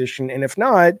acquisition. And if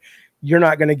not, you're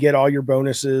not going to get all your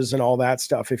bonuses and all that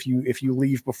stuff if you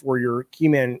leave before your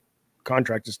keyman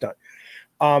contract is done.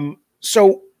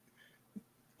 So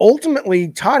ultimately,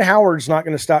 Todd Howard's not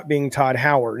going to stop being Todd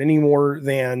Howard any more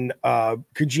than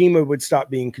Kojima would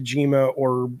stop being Kojima,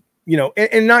 or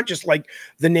and not just like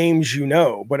the names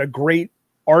but a great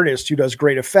artist who does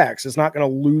great effects is not going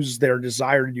to lose their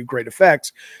desire to do great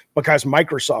effects because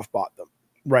Microsoft bought them,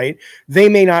 right? They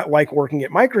may not like working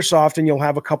at Microsoft, and you'll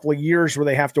have a couple of years where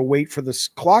they have to wait for this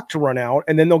clock to run out,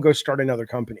 and then they'll go start another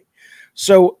company.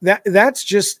 So that's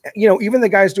just, you know, even the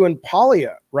guys doing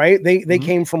Polia, right? They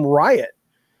came from Riot.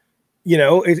 You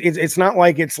know, it's not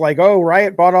like it's like, oh,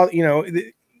 Riot bought all, you know,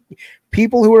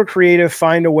 people who are creative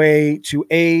find a way to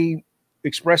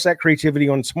express that creativity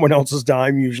on someone else's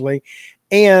dime usually,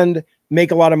 and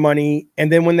make a lot of money.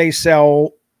 And then when they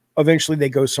sell, eventually they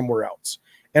go somewhere else.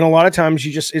 And a lot of times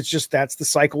it's just, that's the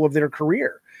cycle of their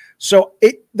career. So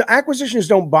the acquisitions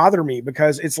don't bother me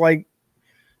because it's like,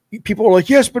 people are like,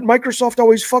 yes, but Microsoft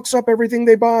always fucks up everything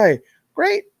they buy.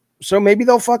 Great. So maybe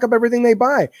they'll fuck up everything they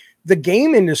buy. The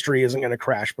game industry isn't going to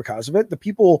crash because of it. The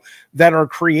people that are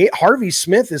Harvey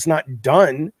Smith is not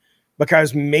done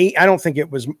because I don't think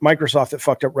it was Microsoft that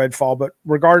fucked up Redfall, but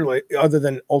regardless, other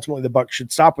than ultimately the buck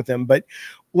should stop with them. But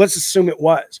let's assume it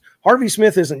was. Harvey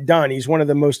Smith isn't done. He's one of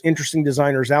the most interesting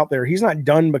designers out there. He's not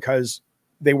done because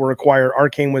they were acquired.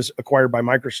 Arcane was acquired by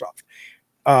Microsoft.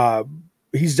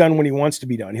 He's done when he wants to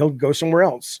be done. He'll go somewhere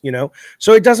else, you know?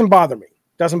 So it doesn't bother me.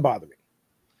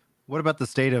 What about the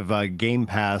state of Game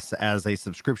Pass as a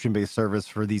subscription-based service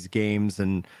for these games,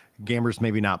 and gamers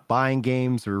maybe not buying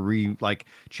games or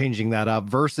changing that up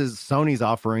versus Sony's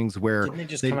offerings where didn't they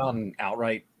just come out and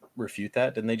outright refute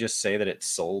that? Didn't they just say that it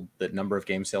sold, that number of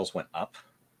game sales went up?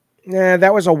 Nah,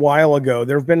 that was a while ago.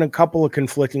 There have been a couple of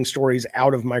conflicting stories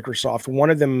out of Microsoft. One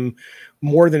of them,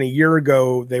 more than a year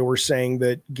ago, they were saying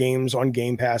that games on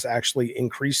Game Pass actually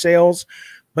increase sales.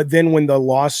 But then when the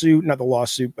lawsuit, not the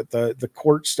lawsuit, but the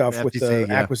court stuff with the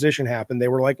acquisition happened, they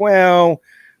were like, well,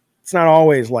 it's not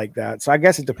always like that. So I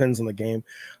guess it depends on the game.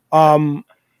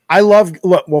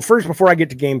 First, before I get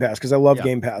to Game Pass, because I love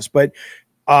Game Pass, but,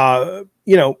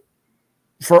 you know,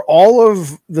 for all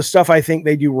of the stuff I think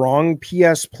they do wrong,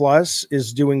 PS Plus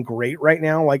is doing great right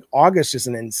now. Like August is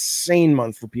an insane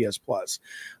month for PS Plus.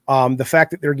 The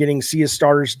fact that they're getting Sea of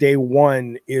Stars day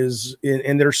one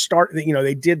and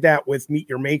they did that with Meet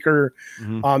Your Maker.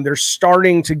 They're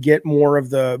starting to get more of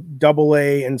the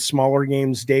AA and smaller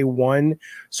games day one.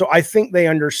 So I think they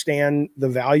understand the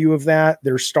value of that.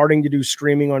 They're starting to do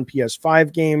streaming on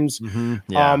PS5 games.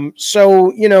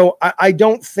 So, you know, I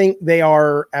don't think they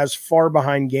are as far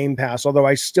behind Game Pass, although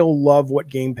I still love what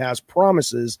Game Pass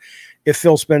promises if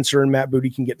Phil Spencer and Matt Booty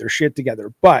can get their shit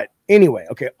together. But anyway,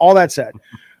 okay, all that said,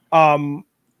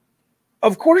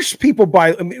 of course people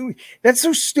buy, I mean, that's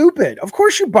so stupid. Of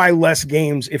course you buy less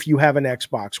games if you have an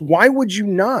Xbox. Why would you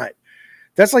not?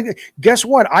 That's like, guess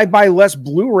what? I buy less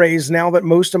Blu-rays now that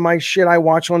most of my shit I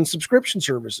watch on subscription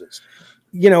services.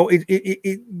 You know,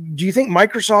 do you think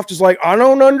Microsoft is like, I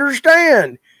don't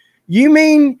understand. You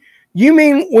mean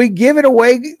we give it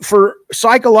away for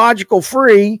psychological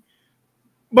free,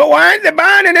 but why aren't they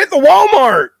buying it at the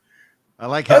Walmart? I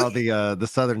like how the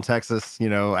Southern Texas, you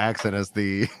know, accent is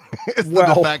the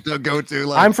de facto go-to.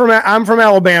 Like, I'm from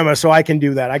Alabama, so I can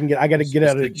do that. I got to get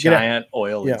out of the giant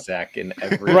oil exec in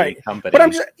every company. But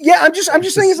I'm just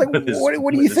saying, it's like,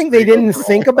 what do you think? They didn't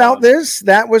think about this?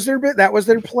 That was their bit. That was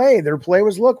their play. Their play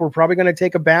was, look, we're probably going to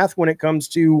take a bath when it comes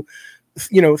to,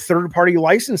 you know, third-party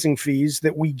licensing fees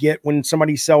that we get when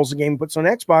somebody sells a game and puts on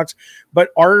Xbox. But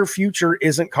our future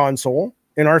isn't console.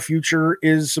 And our future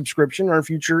is subscription. Our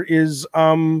future is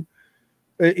something,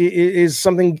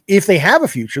 if they have a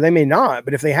future, they may not,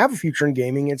 but if they have a future in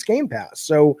gaming, it's Game Pass.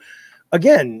 So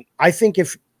again, I think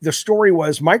if the story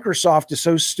was Microsoft is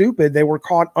so stupid, they were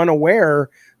caught unaware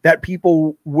that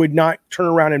people would not turn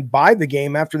around and buy the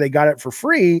game after they got it for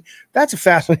free, that's a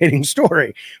fascinating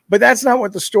story. But that's not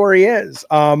what the story is.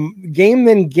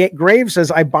 Grave says,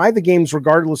 I buy the games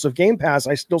regardless of Game Pass.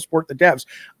 I still support the devs.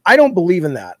 I don't believe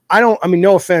in that. I mean,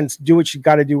 no offense, do what you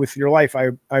got to do with your life. I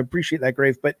appreciate that,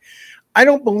 Grave, but I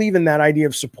don't believe in that idea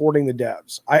of supporting the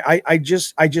devs. I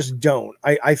just don't.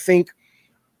 I think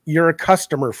you're a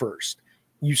customer first.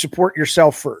 You support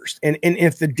yourself first. And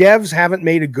if the devs haven't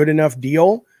made a good enough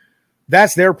deal,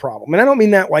 that's their problem. And I don't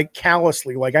mean that like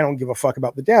callously, like I don't give a fuck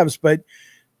about the devs, but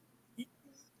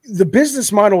the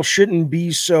business model shouldn't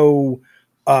be so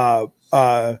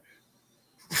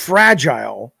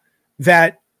fragile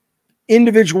that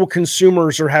individual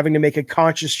consumers are having to make a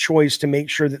conscious choice to make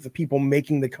sure that the people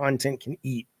making the content can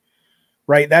eat.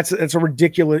 Right? That's a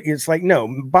ridiculous. It's like,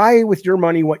 no, buy with your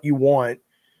money what you want.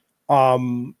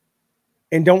 And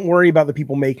don't worry about the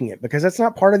people making it, because that's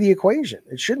not part of the equation.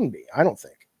 It shouldn't be, I don't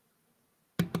think.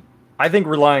 I think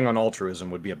relying on altruism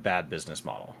would be a bad business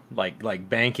model. Like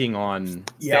banking on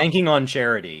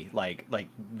charity. Like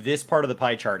this part of the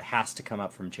pie chart has to come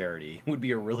up from charity would be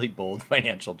a really bold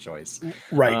financial choice.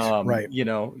 Right. Right. You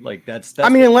know, like that's I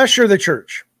mean, unless you're the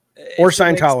church or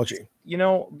Scientology, you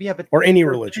know, yeah, but or any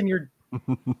religion.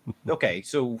 Okay,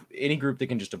 so any group that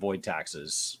can just avoid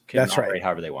taxes can operate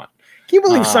however they want. Can you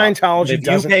believe Scientology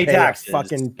doesn't pay taxes, a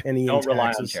fucking penny? Don't in rely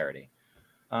taxes? on charity.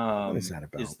 What is that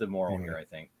about? Is the moral here, I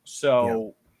think.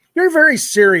 So you're a very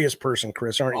serious person,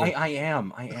 Chris, aren't you? I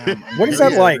am. What is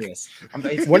that like?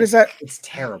 What is that? It's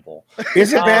terrible.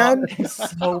 Is it bad?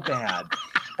 It's so bad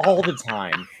all the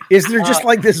time. Is there just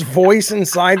like this voice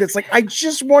inside that's like, I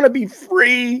just want to be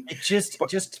free? It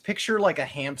just picture like a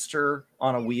hamster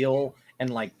on a wheel. And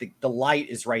like the light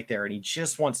is right there, and he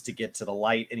just wants to get to the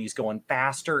light, and he's going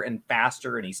faster and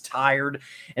faster, and he's tired,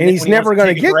 and he's never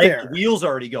going to get there. The wheel's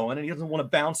already going, and he doesn't want to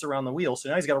bounce around the wheel, so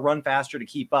now he's got to run faster to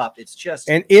keep up. It's just,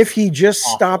 and if he just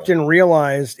stopped and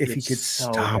realized if he could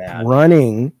stop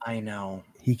running, I know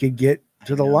he could get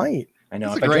to the light. I know.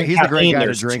 He's a great guy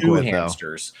to drink with,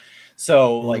 hamsters,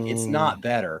 so like it's not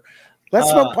better. Let's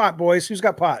smoke pot, boys. Who's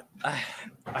got pot?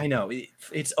 I know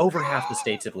it's over half the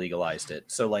states have legalized it,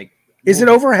 so like. Is it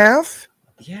over half?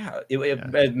 Yeah,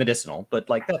 medicinal, but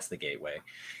like that's the gateway.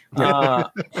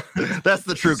 That's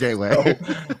the true gateway.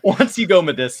 So, once you go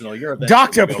medicinal, you're a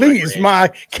doctor. Please, my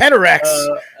cataracts.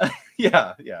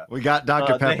 Yeah. We got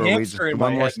Dr. Pepper. The hamster in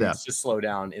one more step. Just slow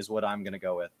down is what I'm going to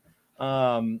go with.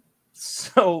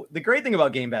 So the great thing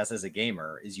about Game Pass as a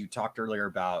gamer is you talked earlier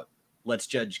about let's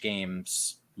judge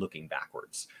games looking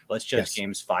backwards. Let's judge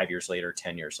games 5 years later,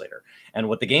 10 years later, and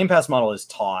what the Game Pass model has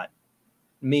taught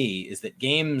me is that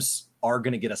games are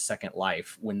going to get a second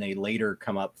life when they later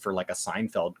come up for like a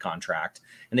Seinfeld contract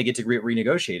and they get to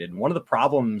renegotiated. And one of the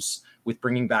problems with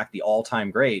bringing back the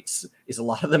all-time greats is a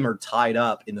lot of them are tied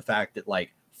up in the fact that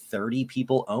like 30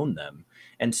 people own them.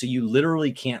 And so you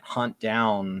literally can't hunt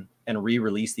down and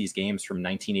re-release these games from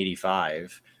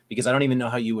 1985 because I don't even know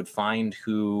how you would find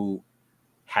who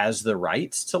has the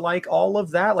rights to like all of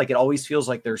that. Like it always feels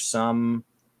like there's some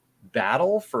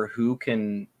battle for who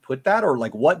can put that or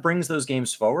like what brings those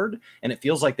games forward. And it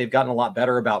feels like they've gotten a lot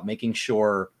better about making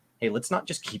sure, hey, let's not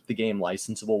just keep the game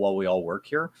licensable while we all work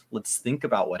here. Let's think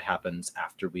about what happens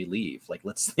after we leave. Like,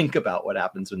 let's think about what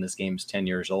happens when this game's 10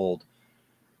 years old.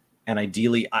 And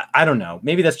ideally, I don't know,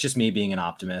 maybe that's just me being an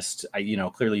optimist.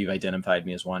 Clearly you've identified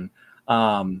me as one.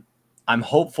 I'm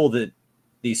hopeful that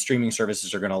these streaming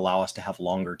services are going to allow us to have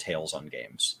longer tails on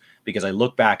games because I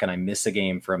look back and I miss a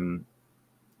game from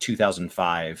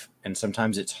 2005 and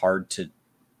sometimes it's hard to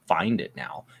find it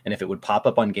now, and if it would pop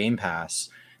up on Game Pass,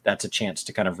 that's a chance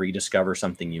to kind of rediscover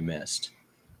something you missed.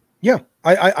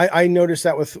 I noticed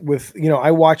that with I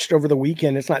watched over the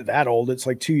weekend, it's not that old, it's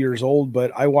like 2 years old,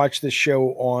 but I watched this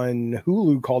show on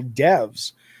Hulu called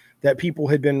Devs that people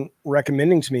had been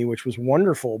recommending to me, which was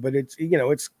wonderful, but it's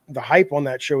the hype on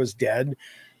that show is dead.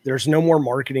 There's no more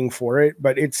marketing for it,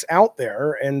 but it's out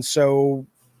there, and so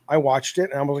I watched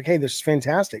it and I was like, hey, this is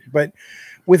fantastic. But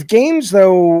with games,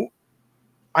 though,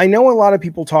 I know a lot of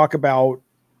people talk about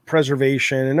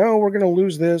preservation and, we're going to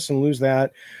lose this and lose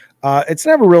that. It's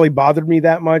never really bothered me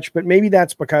that much, but maybe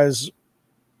that's because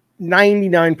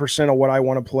 99% of what I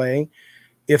want to play,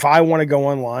 if I want to go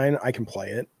online, I can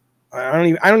play it. I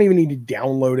don't even need to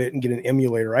download it and get an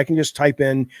emulator. I can just type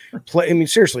in play. I mean,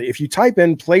 seriously, if you type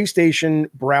in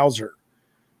PlayStation browser,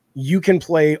 you can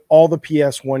play all the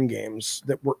PS1 games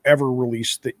that were ever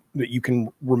released that you can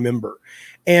remember.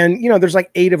 And, there's like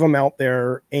 8 of them out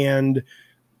there and,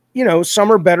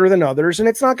 some are better than others and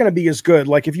it's not going to be as good.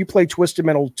 Like if you play Twisted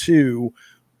Metal 2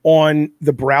 on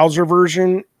the browser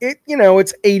version,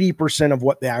 it's 80% of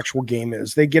what the actual game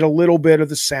is. They get a little bit of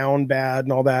the sound bad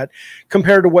and all that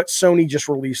compared to what Sony just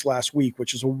released last week,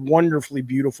 which is a wonderfully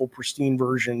beautiful, pristine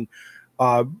version,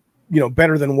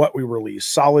 better than what we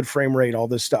released, solid frame rate, all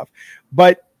this stuff.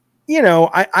 But,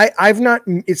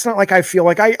 it's not like I feel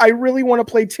like I really want to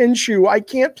play Tenchu. I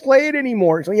can't play it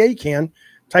anymore. So yeah, you can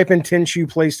type in Tenchu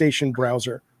PlayStation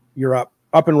browser. You're up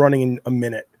and running in a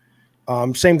minute.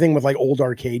 Same thing with like old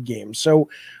arcade games. So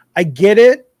I get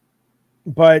it,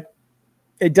 but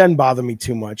it doesn't bother me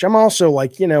too much. I'm also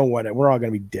like, what? We're all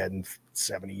going to be dead in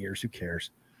 70 years. Who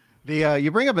cares? You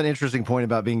bring up an interesting point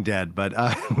about being dead, but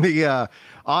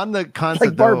on the concept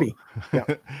like Barbie,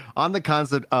 on the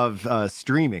concept of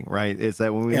streaming, right? Is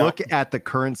that when we look at the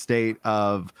current state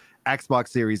of Xbox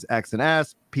Series X and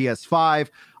S, PS5,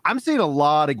 I'm seeing a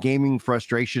lot of gaming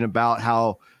frustration about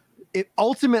how it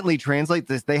ultimately translates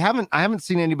this. I haven't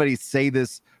seen anybody say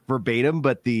this verbatim,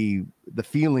 but the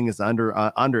feeling is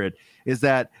under it, is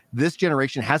that this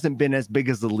generation hasn't been as big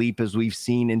as the leap as we've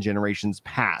seen in generations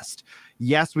past.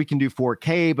 Yes, we can do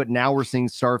 4K, but now we're seeing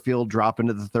Starfield drop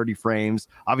into the 30 frames.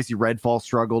 Obviously, Redfall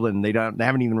struggled, and they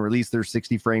haven't even released their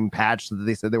 60 frame patch that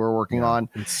they said they were working on.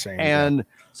 Insane. And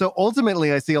so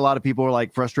ultimately, I see a lot of people are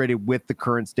like frustrated with the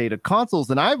current state of consoles.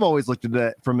 And I've always looked at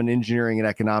it from an engineering and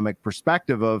economic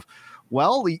perspective of,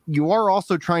 well, you are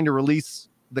also trying to release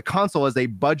the console as a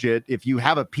budget. If you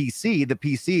have a PC, the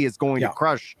PC is going to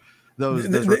crush those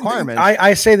requirements.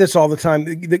 I say this all the time.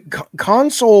 The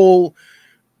console,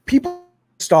 people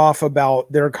off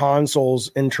about their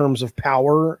consoles in terms of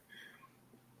power.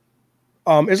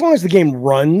 As long as the game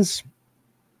runs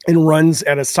and runs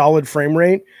at a solid frame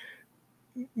rate,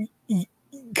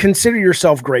 consider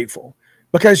yourself grateful,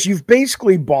 because you've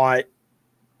basically bought,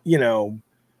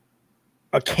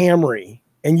 a Camry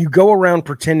and you go around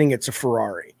pretending it's a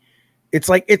Ferrari. It's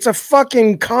like, it's a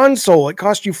fucking console. It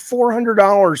costs you $400,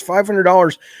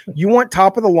 $500. You want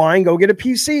top of the line, go get a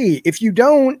PC. If you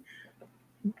don't,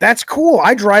 that's cool.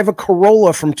 I drive a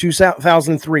Corolla from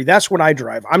 2003. That's what I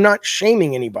drive. I'm not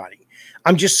shaming anybody.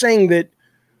 I'm just saying that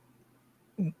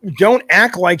don't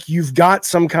act like you've got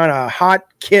some kind of hot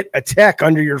kit of tech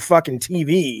under your fucking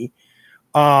TV.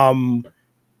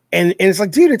 And it's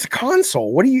like, dude, it's a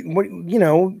console.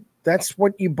 That's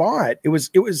what you bought. It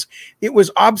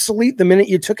was obsolete the minute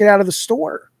you took it out of the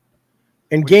store.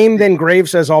 And Grave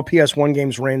says all PS1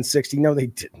 games ran 60. No, they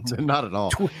didn't. Not at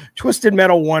all. Twisted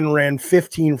Metal 1 ran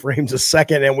 15 frames a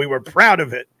second, and we were proud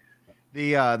of it.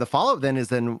 The follow-up then is,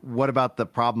 what about the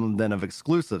problem then of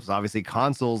exclusives? Obviously,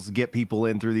 consoles get people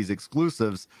in through these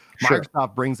exclusives. Sure.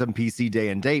 Microsoft brings them PC day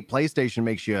and date. PlayStation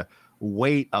makes you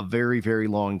wait a very, very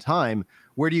long time.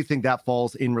 Where do you think that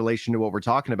falls in relation to what we're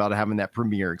talking about, having that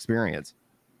premiere experience?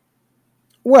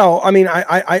 Well, I mean,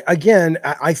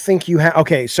 I think you have.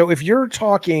 Okay, so if you're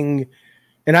talking,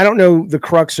 and I don't know the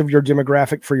crux of your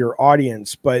demographic for your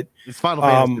audience, but it's Final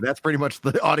Fantasy. That's pretty much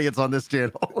the audience on this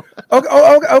channel.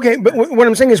 Okay, but what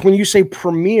I'm saying is, when you say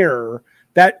premiere,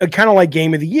 that kind of like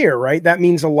game of the year, right? That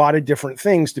means a lot of different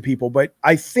things to people. But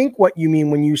I think what you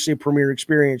mean when you say premiere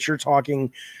experience, you're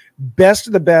talking best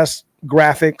of the best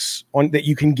graphics that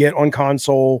you can get on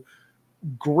console.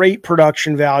 Great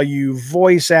production value,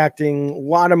 voice acting, a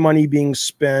lot of money being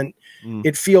spent.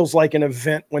 It feels like an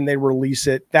event when they release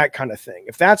it, that kind of thing.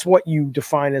 If that's what you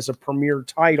define as a premier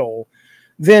title,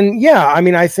 then yeah, I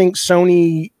mean, I think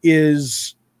Sony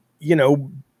is,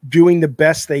 doing the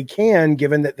best they can,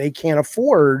 given that they can't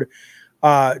afford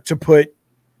to put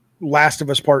Last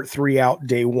of Us Part 3 out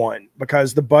day one,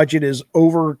 because the budget is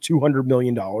over $200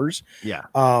 million. Yeah.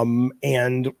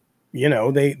 And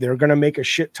they're going to make a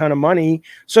shit ton of money.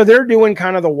 So they're doing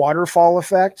kind of the waterfall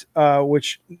effect,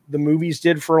 which the movies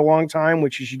did for a long time,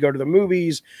 which is you go to the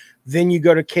movies, then you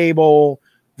go to cable,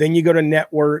 then you go to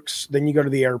networks, then you go to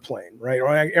the airplane, right?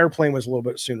 Or airplane was a little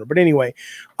bit sooner. But anyway,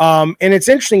 and it's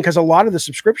interesting because a lot of the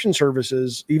subscription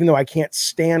services, even though I can't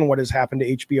stand what has happened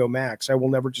to HBO Max, I will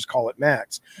never just call it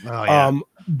Max. Oh, yeah.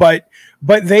 But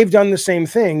they've done the same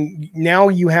thing. Now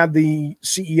you have the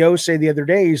CEO say the other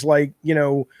day, he's like,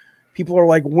 people are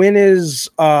like, when is,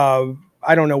 I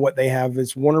don't know what they have.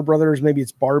 It's Warner Brothers. Maybe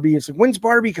it's Barbie. It's like, when's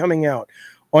Barbie coming out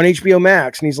on HBO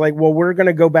Max? And he's like, well, we're going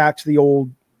to go back to the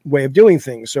old way of doing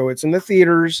things. So it's in the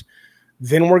theaters.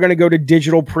 Then we're going to go to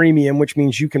digital premium, which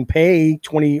means you can pay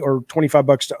 20 or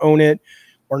 $25 to own it,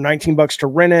 or $19 to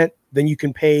rent it. Then you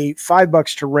can pay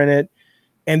 $5 to rent it.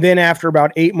 And then after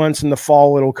about 8 months in the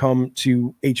fall, it'll come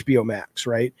to HBO Max.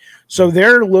 Right. So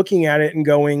they're looking at it and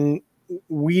going,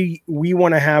 we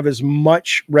want to have as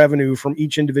much revenue from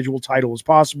each individual title as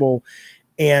possible.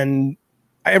 And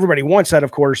everybody wants that,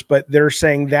 of course, but they're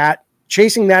saying that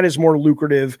chasing that is more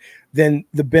lucrative than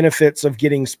the benefits of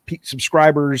getting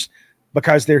subscribers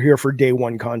because they're here for day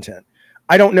one content.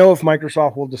 I don't know if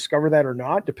Microsoft will discover that or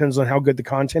not. Depends on how good the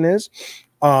content is.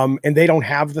 And they don't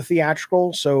have the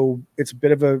theatrical, so it's a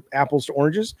bit of a apples to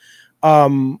oranges.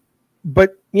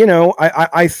 But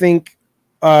I think,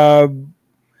 to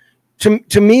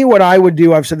me, what I would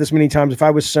do, I've said this many times, if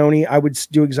I was Sony, I would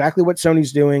do exactly what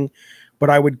Sony's doing, but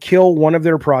I would kill one of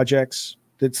their projects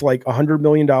that's like $100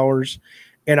 million,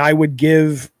 and I would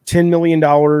give $10 million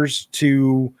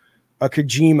to a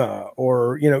Kojima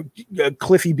or, a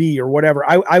Cliffy B or whatever.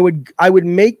 I would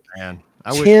make, man,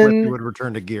 I wish Cliffy would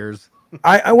return to Gears.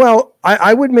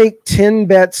 I would make 10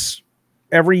 bets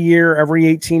every year, every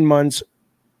 18 months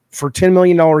for $10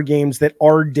 million games that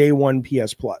are day one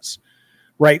PS Plus.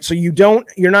 Right. So you're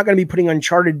not going to be putting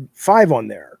Uncharted 5 on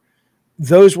there.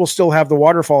 those will still have the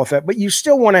waterfall effect, but you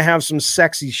still want to have some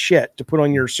sexy shit to put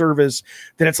on your service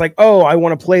that it's like, oh, I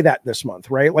want to play that this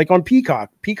month, right? Like on Peacock.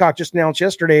 Peacock just announced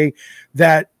yesterday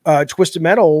that Twisted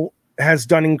Metal has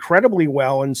done incredibly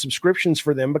well in subscriptions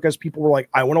for them because people were like,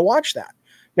 I want to watch that.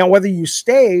 Now, whether you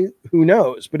stay, who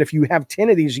knows? But if you have 10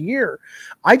 of these a year,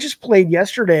 I just played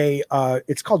yesterday.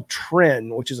 It's called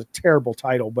Tren, which is a terrible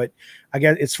title, but I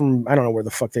guess it's from, I don't know where the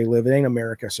fuck they live. It ain't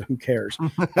America, so who cares?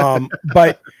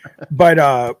 But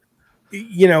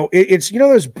you know, it's, you know,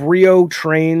 those Brio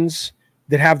trains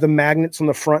that have the magnets on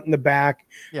the front and the back.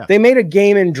 Yeah. They made a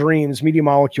game in Dreams, Media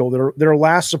Molecule, their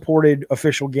last supported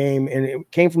official game, and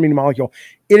it came from Media Molecule.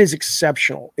 It is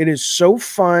exceptional. It is so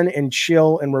fun and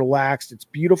chill and relaxed. It's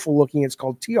beautiful looking. It's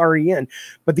called TREN.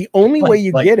 But the only way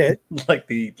you get it, like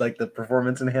the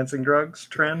performance enhancing drugs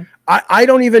trend. I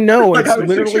don't even know. Like, it's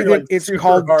literally like it's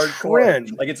called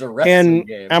Tren. Like it's a wrestling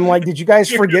game. I'm like, did you guys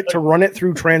forget to run it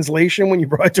through translation when you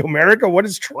brought it to America? What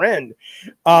is Trend?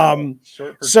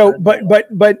 So,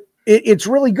 but it's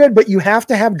really good, but you have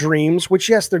to have Dreams, which,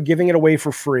 yes, they're giving it away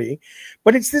for free,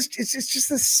 but it's just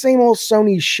the same old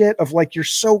Sony shit of like, you're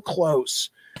so close.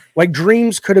 Like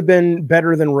Dreams could have been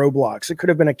better than Roblox. It could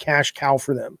have been a cash cow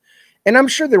for them. And I'm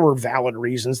sure there were valid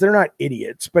reasons. They're not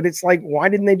idiots, but it's like, why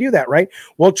didn't they do that? Right.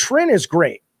 Well, Tren is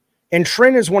great. And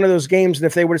Tren is one of those games that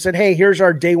if they would have said, hey, here's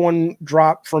our day one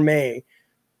drop for May,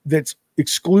 that's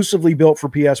exclusively built for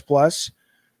PS Plus,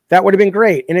 that would have been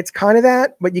great. And it's kind of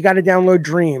that, but you got to download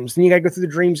Dreams. Then you got to go through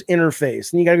the Dreams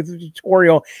interface. Then you got to go through the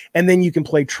tutorial, and then you can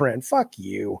play Trend. Fuck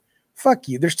you. Fuck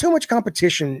you. There's too much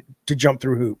competition to jump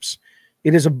through hoops.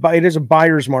 It is a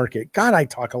buyer's market. God, I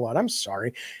talk a lot. I'm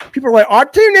sorry. People are like, oh,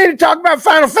 you need to talk about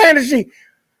Final Fantasy.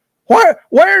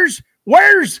 Where's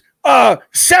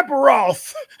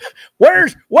Sephiroth?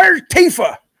 Where's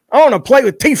Tifa? I want to play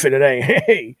with Tifa today.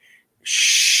 Hey,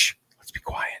 shh. Let's be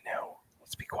quiet now.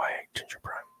 Let's be quiet, Ginger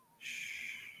Prime.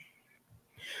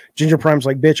 Ginger Prime's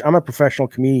like, bitch, I'm a professional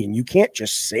comedian. You can't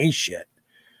just say shit.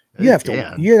 You have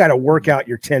to. You got to work out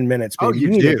your 10 minutes, baby.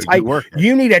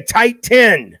 You need a tight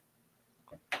 10.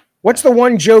 What's the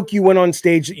one joke you went on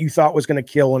stage that you thought was going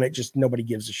to kill and it just nobody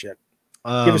gives a shit?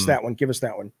 Give us that one. Give us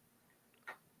that one.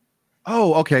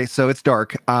 Oh, okay. So it's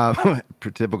dark.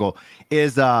 Typical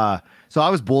is so I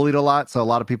was bullied a lot. So a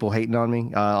lot of people hating on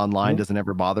me online doesn't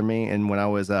ever bother me. And when I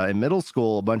was in middle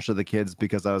school, a bunch of the kids,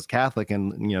 because I was Catholic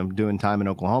and, you know, doing time in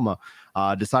Oklahoma,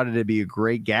 decided it'd be a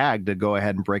great gag to go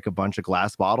ahead and break a bunch of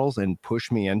glass bottles and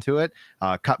push me into it,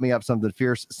 cut me up something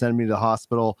fierce, send me to the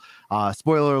hospital.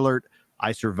 Spoiler alert,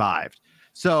 I survived.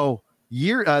 So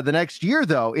the next year,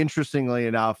 though, interestingly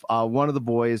enough, one of the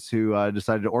boys who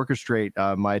decided to orchestrate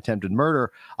my attempted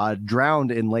murder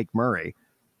drowned in Lake Murray.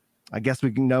 I guess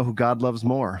we can know who God loves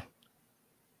more.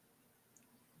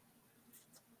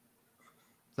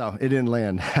 So it didn't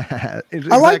land. I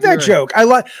like that joke. I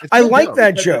like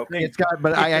that joke. It's got,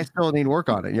 but I still need work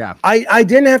on it. Yeah. I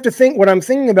didn't have to think. What I'm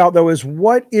thinking about though is,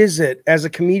 what is it as a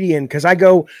comedian? Because I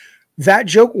go, that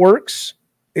joke works.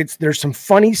 There's some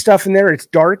funny stuff in there. It's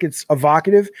dark. It's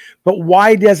evocative. But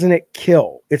why doesn't it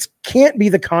kill? It can't be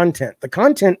the content. The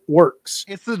content works.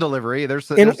 It's the delivery. There's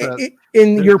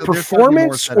your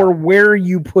performance or where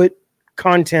you put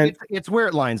content. It's where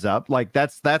it lines up. Like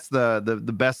that's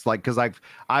the best. Like, because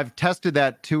I've tested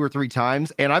that 2 or 3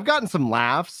 times and I've gotten some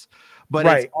laughs, but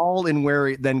it's all in where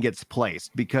it then gets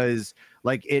placed, because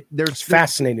like it's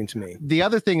fascinating to me. The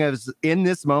other thing is, in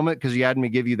this moment, because you had me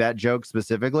give you that joke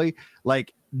specifically,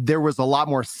 like there was a lot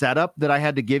more setup that I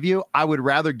had to give you. I would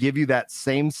rather give you that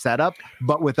same setup,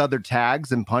 but with other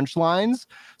tags and punchlines.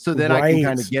 So then I can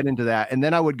kind of get into that. And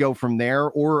then I would go from there,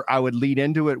 or I would lead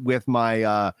into it with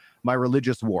my, my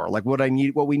religious war. Like what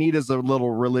we need is a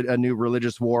new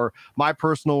religious war. My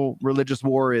personal religious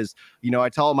war is, you know, I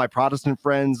tell all my Protestant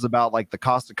friends about like the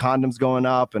cost of condoms going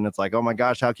up, and it's like, oh my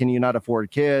gosh, how can you not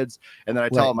afford kids? And then I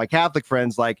tell all my Catholic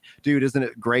friends, like, dude, isn't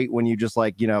it great when you just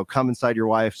like, you know, come inside your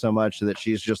wife so much that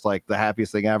she's just like the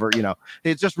happiest thing ever? You know,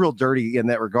 it's just real dirty in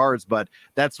that regards, but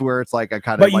that's where it's like I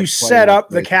kind of. But like, you set up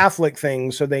the Catholic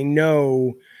thing so they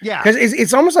know, because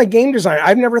it's almost like game design.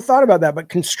 I've never thought about that, but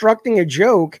constructing a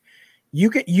joke. You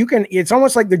can, it's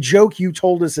almost like the joke you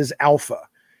told us is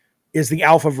the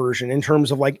alpha version in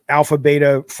terms of like alpha,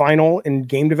 beta, final in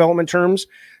game development terms.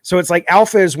 So it's like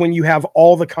alpha is when you have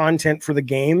all the content for the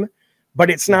game, but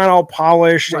it's not all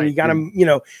polished and you got to, you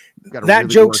know, that really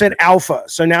joke said alpha.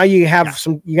 So now you have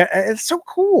it's so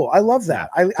cool. I love that.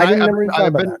 I didn't never even thought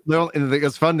about that.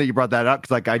 It's fun that you brought that up,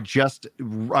 because like I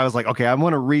was like, okay, I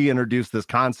want to reintroduce this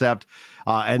concept.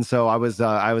 And so I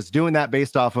was doing that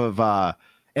based off of,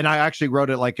 And I actually wrote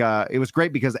it like it was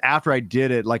great because after I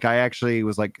did it, like I actually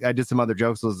was like I did some other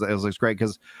jokes. It was great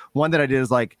because one that I did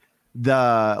is like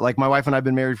my wife and I've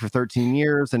been married for 13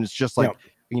 years, and it's just like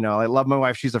I love my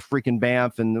wife. She's a freaking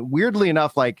bamf. And weirdly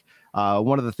enough, like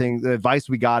one of the advice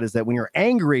we got is that when you're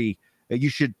angry, you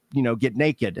should get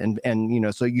naked and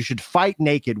so you should fight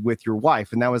naked with your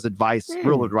wife. And that was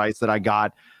real advice that I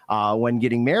got when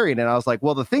getting married. And I was like,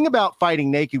 well, the thing about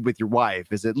fighting naked with your wife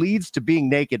is it leads to being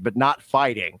naked but not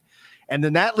fighting, and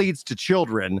then that leads to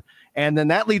children, and then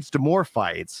that leads to more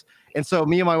fights. And so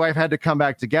me and my wife had to come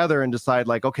back together and decide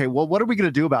like, okay, well, what are we going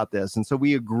to do about this? And so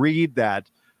we agreed that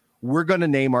we're going to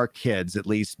name our kids at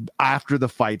least after the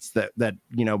fights that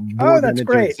bore them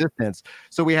into existence.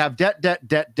 So we have debt,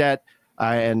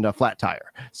 and a flat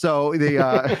tire. So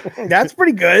the that's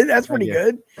pretty good. That's pretty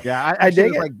good. Yeah, I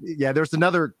dig it. Like, there's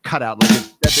another cutout. Like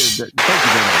thank you very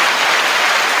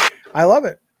much. I love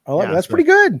it. That's pretty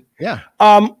good. Yeah.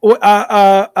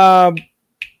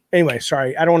 Anyway,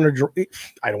 sorry. I don't want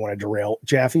to derail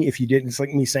Jaffe. If you didn't, it's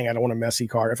like me saying I don't want a messy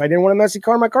car. If I didn't want a messy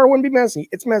car, my car wouldn't be messy.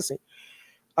 It's messy.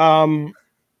 I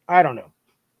don't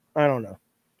know.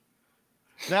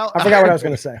 Now I forgot what I was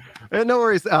going to say. No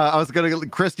worries.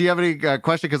 Chris, do you have any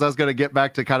question? Because I was going to get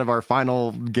back to kind of our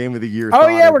final game of the year. Oh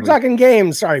yeah, we're talking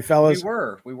games. Sorry, fellas.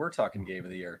 We were talking game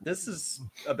of the year. This is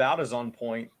about as on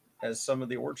point as some of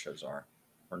the award shows are.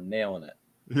 We're nailing it.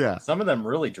 Yeah. Some of them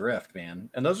really drift, man.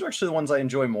 And those are actually the ones I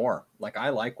enjoy more. Like I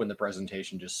like when the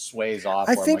presentation just sways off.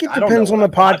 I think it depends on the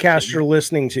podcast you're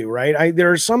listening to, right?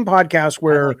 There are some podcasts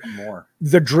where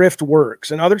the drift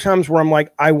works, and other times where I'm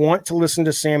like, I want to listen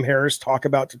to Sam Harris talk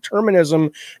about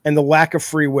determinism and the lack of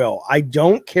free will. I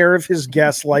don't care if his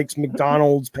guest likes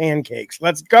McDonald's pancakes.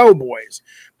 Let's go, boys.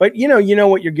 But you know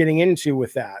what you're getting into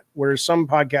with that. Whereas some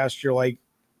podcasts you're like,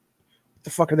 the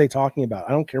fuck are they talking about?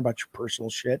 I don't care about your personal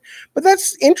shit. But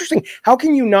that's interesting. How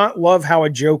can you not love how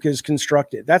a joke is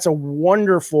constructed? That's a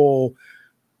wonderful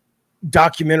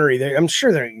documentary. I'm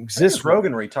sure there exists.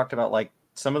 Rogan, where he talked about like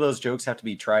some of those jokes have to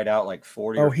be tried out like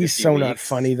 40 or 50 he's so weeks. Not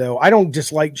funny though. I don't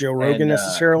dislike Joe Rogan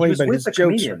necessarily, but his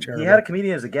jokes are terrible. He had a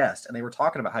comedian as a guest, and they were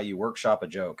talking about how you workshop a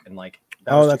joke, and like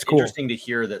that's cool. Interesting to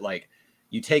hear that like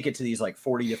you take it to these like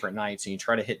 40 different nights and you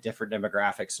try to hit different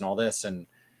demographics and all this, and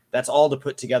that's all to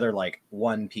put together like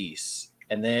one piece.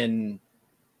 And then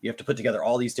you have to put together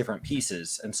all these different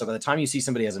pieces. And so by the time you see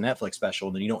somebody has a Netflix special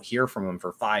and then you don't hear from them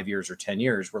for 5 years or 10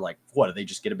 years, we're like, what, do they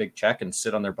just get a big check and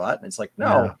sit on their butt? And it's like,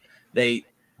 no, it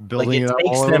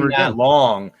takes them that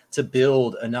long to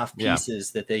build enough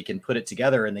pieces that they can put it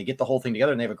together, and they get the whole thing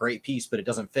together and they have a great piece, but it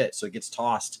doesn't fit. So it gets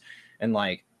tossed. And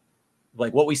like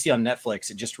what we see on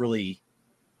Netflix, it just really,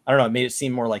 I don't know, it made it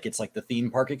seem more like it's like the theme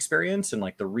park experience, and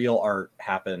like the real art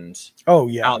happened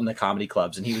out in the comedy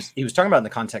clubs. And he was talking about in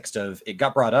the context of, it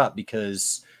got brought up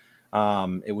because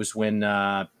it was when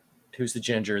who's the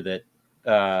ginger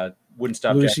that wouldn't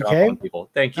stop jacking off on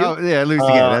people. Thank you. Oh yeah, Lucy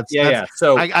Gay.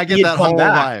 So I get that whole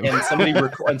vibe.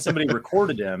 And somebody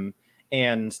recorded him,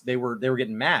 and they were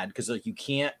getting mad because like you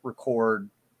can't record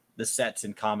the sets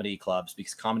in comedy clubs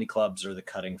because comedy clubs are the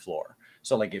cutting floor.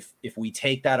 So like if we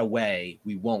take that away,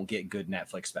 we won't get good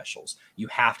Netflix specials. You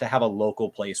have to have a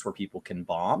local place where people can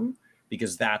bomb,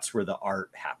 because that's where the art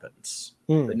happens.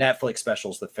 The Netflix special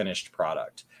is the finished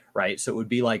product, right? So it would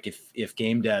be like if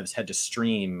game devs had to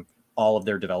stream all of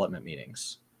their development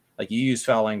meetings. Like you use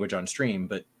foul language on stream,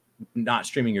 but not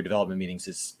streaming your development meetings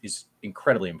is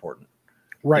incredibly important.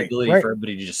 Right. The ability for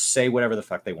everybody to just say whatever the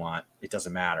fuck they want, it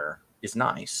doesn't matter, is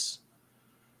nice.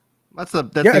 That's the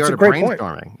art of brainstorming.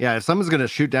 Point. Yeah, if someone's going to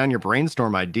shoot down your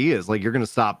brainstorm ideas, like you're going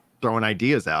to stop throwing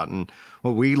ideas out. And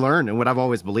what we learned, and what I've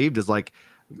always believed, is like,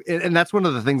 and that's one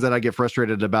of the things that I get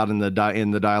frustrated about in the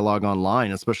dialogue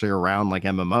online, especially around like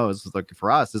MMOs. Is like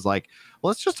for us, is like, well,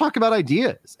 let's just talk about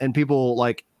ideas, and people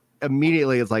like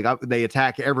immediately it's like they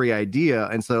attack every idea,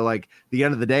 and so like the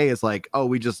end of the day is like, oh,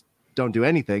 we just don't do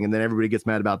anything, and then everybody gets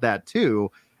mad about that too,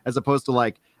 as opposed to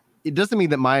like, it doesn't mean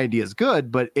that my idea is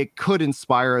good, but it could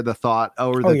inspire the thought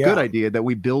or the good idea that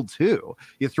we build too.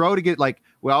 You throw to get, like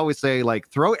we always say, like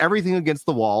throw everything against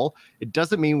the wall. It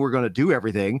doesn't mean we're going to do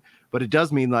everything, but it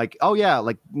does mean like, oh yeah,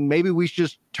 like maybe we should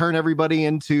just turn everybody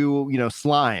into,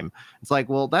 slime. It's like,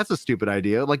 well, that's a stupid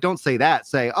idea. Like, don't say that.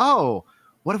 Say, oh,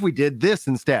 what if we did this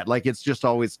instead? Like, it's just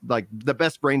always like the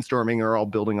best brainstorming are all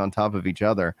building on top of each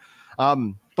other.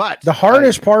 But the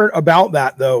hardest part about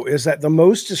that, though, is that the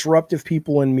most disruptive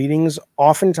people in meetings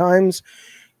oftentimes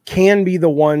can be the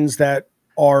ones that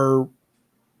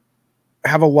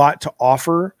have a lot to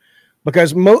offer,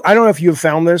 because I don't know if you have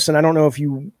found this, and I don't know if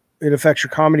it affects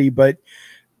your comedy, but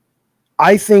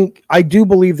I do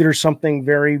believe there's something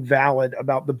very valid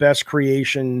about the best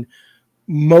creation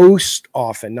most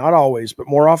often, not always, but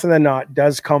more often than not,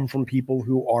 does come from people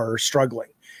who are struggling.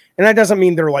 And that doesn't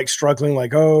mean they're like struggling,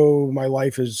 like, oh, my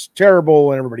life is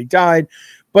terrible and everybody died.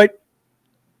 But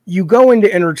you go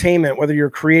into entertainment, whether you're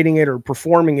creating it or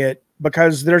performing it,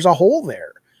 because there's a hole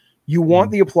there. You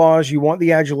want the applause, you want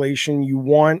the adulation, you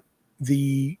want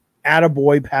the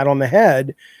attaboy pat on the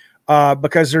head,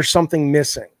 because there's something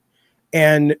missing.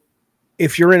 And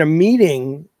if you're in a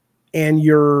meeting and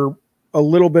you're a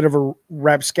little bit of a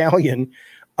rapscallion,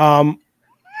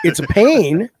 it's a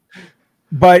pain,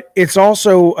 but it's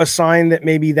also a sign that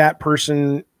maybe that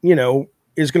person, you know,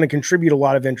 is going to contribute a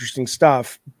lot of interesting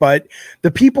stuff. But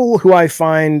the people who I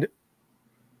find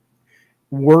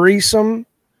worrisome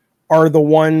are the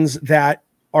ones that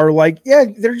are like, yeah,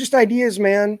 they're just ideas,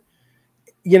 man.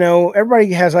 You know,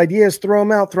 everybody has ideas, throw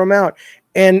them out.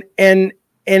 And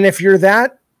if you're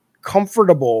that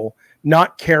comfortable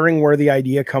not caring where the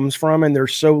idea comes from, and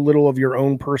there's so little of your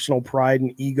own personal pride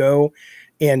and ego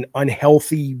and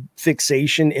unhealthy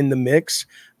fixation in the mix,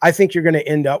 I think you're going to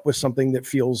end up with something that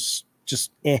feels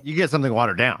just you get something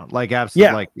watered down, like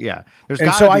absolutely, There's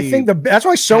and so I think that's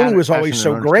why Sony was always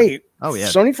so great. Oh yeah,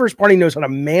 Sony First Party knows how to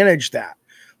manage that.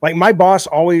 Like my boss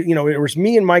always, you know, it was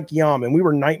me and Mike Yam, and we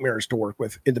were nightmares to work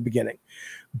with in the beginning,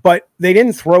 but they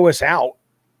didn't throw us out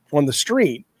on the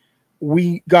street.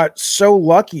 We got so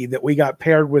lucky that we got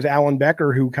paired with Alan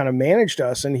Becker, who kind of managed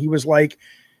us, and he was like,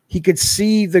 he could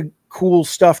see the cool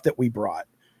stuff that we brought,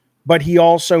 but he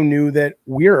also knew that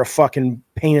we're a fucking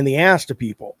pain in the ass to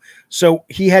people. So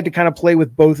he had to kind of play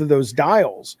with both of those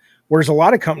dials, whereas a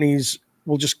lot of companies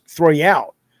will just throw you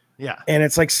out. Yeah. And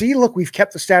it's like, see, look, we've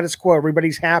kept the status quo.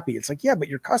 Everybody's happy. It's like, yeah, but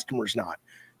your customer's not,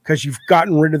 because you've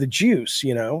gotten rid of the juice,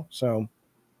 you know? So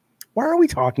why are we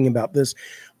talking about this?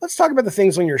 Let's talk about the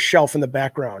things on your shelf in the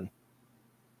background.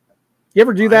 You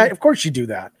ever do that? Of course you do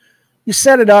that. You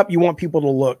set it up. You want people to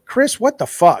look. Chris, what the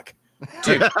fuck?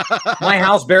 Dude, my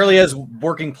house barely has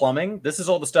working plumbing. This is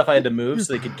all the stuff I had to move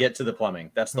so they could get to the plumbing.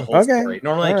 That's the whole story.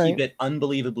 Normally I keep it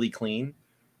unbelievably clean.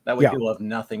 That way people have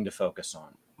nothing to focus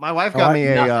on. My wife got me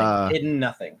hidden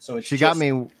nothing. So it's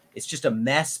it's just a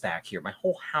mess back here. My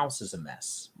whole house is a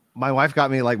mess. My wife got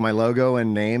me like my logo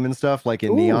and name and stuff like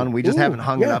in neon. We just haven't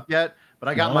hung it up yet. But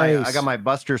I got my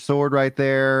Buster sword right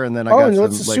there, and then I got and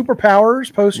what's the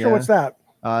superpowers poster? What's that?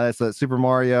 That's a Super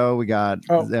Mario. We got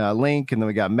Link, and then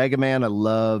we got Mega Man. I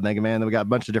love Mega Man. Then we got a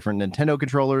bunch of different Nintendo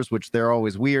controllers, which they're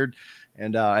always weird.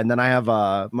 And then I have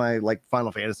my like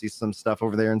Final Fantasy some stuff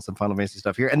over there, and some Final Fantasy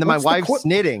stuff here. And then my wife's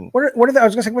knitting. What are I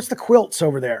was gonna say, what's the quilts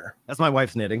over there? That's my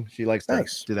wife's knitting. She likes to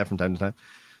do that from time to time.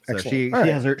 So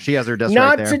Excellent. she has her desk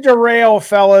not right there. to derail,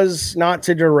 fellas, not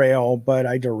to derail, but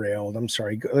I derailed. I'm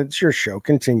sorry. It's your show.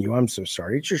 Continue. I'm so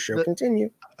sorry. It's your show.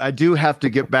 Continue. I do have to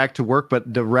get back to work,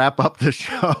 but to wrap up the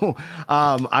show,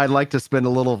 I'd like to spend a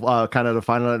little kind of to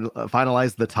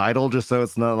finalize the title, just so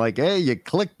it's not like, hey, you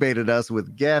clickbaited us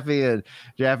with Jaffe,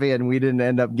 and we didn't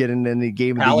end up getting any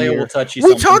game of the year. Will touch you.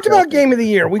 We talked about game of the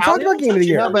year. We talked about game of the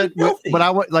year. No, but I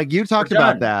want, like, you talked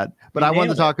about that, but I want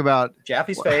to talk about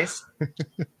Jaffe's face.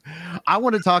 I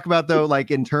want to talk about, though,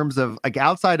 like in terms of like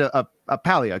outside of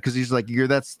Palia, because he's like,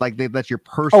 that's your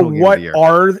personal game of the year.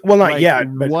 Well, not like, yet,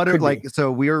 but what are like,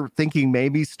 so we're thinking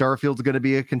maybe Starfield's going to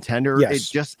be a contender.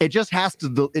 Yes. It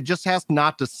just has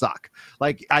not to suck.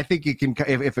 Like, I think it can,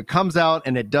 if it comes out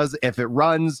and if it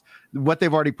runs what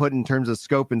they've already put in terms of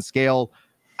scope and scale,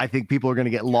 I think people are going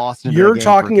to get lost. You're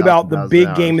talking about the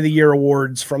big game of the year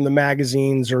awards from the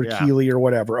magazines or Keeley or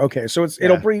whatever. Okay, so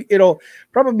it'll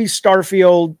probably be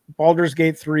Starfield, Baldur's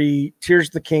Gate 3, Tears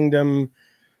of the Kingdom.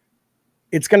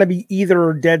 It's going to be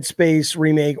either Dead Space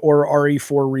remake or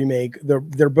RE4 remake.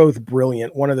 They're both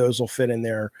brilliant. One of those will fit in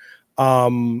there. I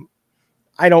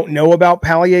don't know about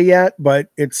Palia yet, but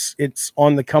it's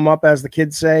on the come up, as the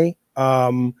kids say.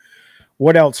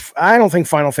 What else? I don't think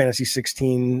Final Fantasy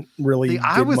 16 really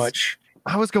did much.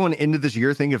 I was going into this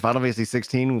year thinking Final Fantasy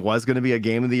 16 was going to be a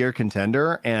game of the year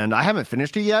contender, and I haven't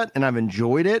finished it yet, and I've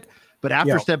enjoyed it. But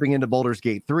after stepping into Baldur's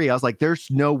Gate 3, I was like,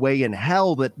 there's no way in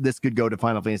hell that this could go to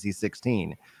Final Fantasy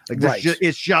 16. Like,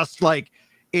 it's just like,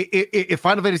 if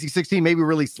Final Fantasy 16 maybe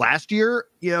released last year,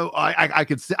 you know, I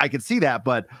could see that,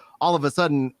 but all of a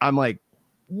sudden I'm like,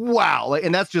 wow. Like,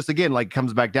 and that's just, again, like,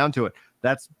 comes back down to it.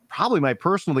 That's probably my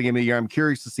personal game of the year. I'm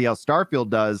curious to see how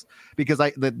Starfield does, because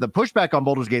the pushback on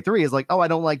Baldur's Gate 3 is like, oh, I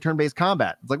don't like turn-based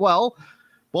combat. It's like, well,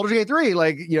 Baldur's Gate 3,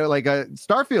 like, you know, like a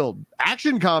Starfield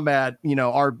action combat, you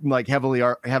know, are like heavy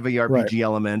RPG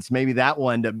elements. Maybe that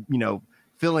one to, you know,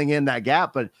 filling in that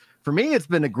gap. But for me, it's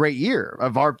been a great year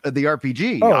of the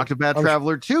RPG. Octopath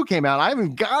Traveler 2 came out. I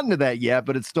haven't gotten to that yet,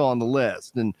 but it's still on the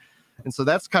list. And And so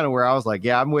that's kind of where I was like,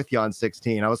 yeah, I'm with you on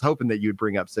 16. I was hoping that you'd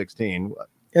bring up 16.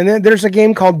 And then there's a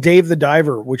game called Dave the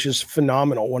Diver, which is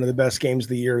phenomenal. One of the best games of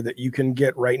the year that you can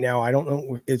get right now. I don't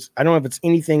know if it's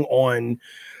anything on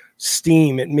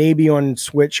Steam. It may be on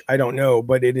Switch. I don't know,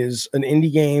 but it is an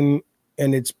indie game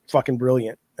and it's fucking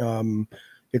brilliant.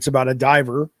 It's about a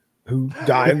diver who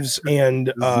dives and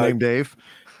Is his name Dave?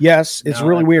 Yes, it's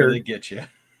really weird. Really get you.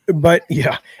 But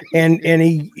yeah, and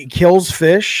he kills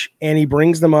fish and he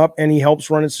brings them up and he helps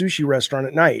run a sushi restaurant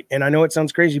at night. And I know it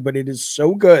sounds crazy, but it is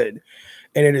so good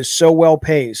and it is so well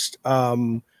paced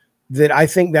that I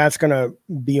think that's going to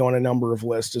be on a number of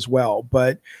lists as well.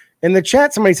 But in the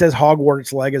chat, somebody says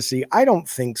Hogwarts Legacy. I don't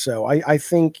think so. I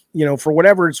think, you know, for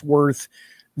whatever it's worth,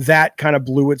 that kind of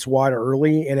blew its wad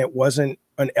early, and it wasn't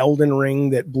an Elden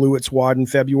Ring that blew its wad in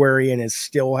February and it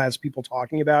still has people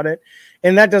talking about it.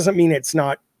 And that doesn't mean it's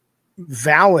not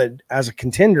valid as a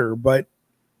contender, but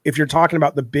if you're talking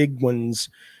about the big ones,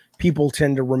 people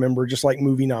tend to remember, just like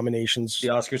movie nominations, the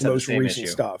Oscars have the same issue,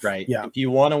 stuff, right? Yeah. If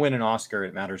you want to win an Oscar,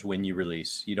 it matters when you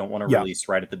release. You don't want to release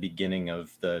right at the beginning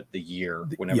of the year,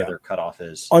 whenever their cutoff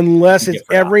is. Unless it's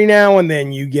every now and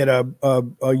then you get a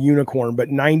unicorn, but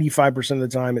 95% of the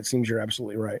time, it seems you're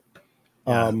absolutely right.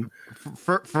 Yeah.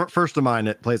 First of mine,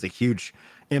 it plays a huge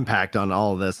impact on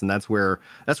all of this, and that's where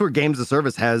games as a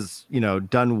service has, you know,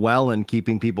 done well in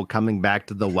keeping people coming back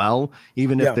to the well,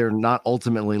 even if they're not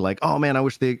ultimately like, oh man, I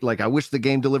wish the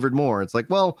game delivered more. It's like,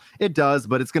 well, it does,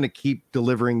 but it's going to keep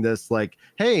delivering this, like,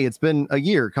 hey, it's been a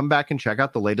year, come back and check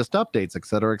out the latest updates, et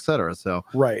cetera, et cetera. So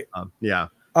yeah.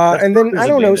 And then I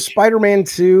don't know, Spider-Man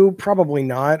 2, probably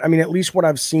not. I mean, at least what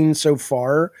I've seen so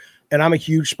far, and I'm a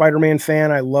huge Spider-Man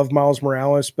fan. I love Miles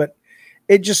Morales, but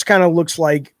it just kind of looks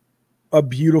like a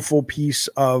beautiful piece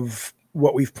of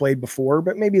what we've played before,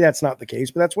 but maybe that's not the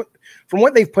case. But that's from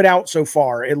what they've put out so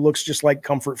far, it looks just like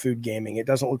comfort food gaming. It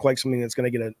doesn't look like something that's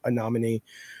going to get a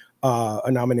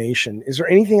nomination. Is there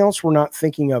anything else we're not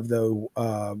thinking of though?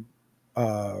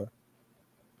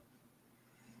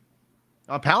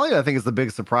 Palia, I think, is the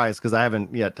big surprise because I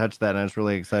haven't yet touched that, and it's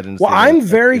really exciting. Well, I'm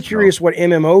very curious what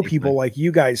MMO people like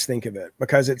you guys think of it,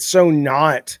 because it's so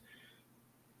not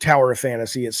Tower of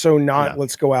Fantasy. It's so not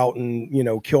let's go out and, you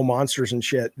know, kill monsters and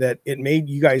shit, that it made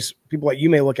you guys, people like you,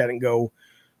 may look at it and go,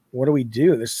 what do we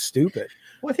do? This is stupid.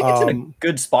 Well, I think it's in a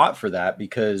good spot for that,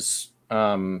 because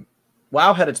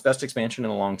WoW had its best expansion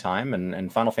in a long time,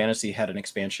 and Final Fantasy had an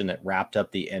expansion that wrapped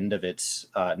up the end of its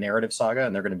narrative saga,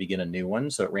 and they're going to begin a new one.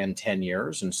 So it ran 10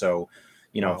 years. And so,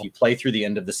 you know, if you play through the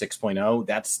end of the 6.0,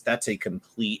 that's a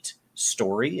complete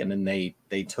story. And then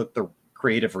they took the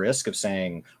creative risk of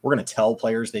saying, we're going to tell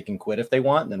players they can quit if they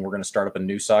want, and then we're going to start up a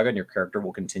new saga and your character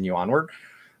will continue onward.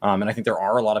 And I think there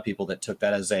are a lot of people that took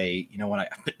that as a, you know, when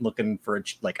I've been looking for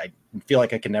I feel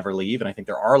like I can never leave. And I think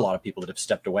there are a lot of people that have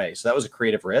stepped away. So that was a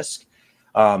creative risk.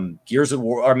 Gears of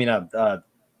War, man,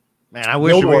 I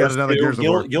wish we had another Gears of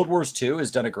War. Guild Wars 2 has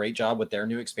done a great job with their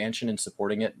new expansion and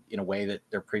supporting it in a way that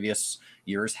their previous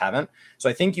years haven't.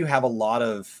 So I think you have a lot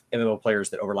of MMO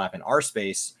players that overlap in our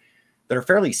space that are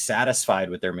fairly satisfied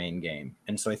with their main game.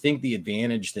 And so I think the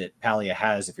advantage that Palia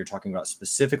has, if you're talking about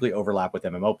specifically overlap with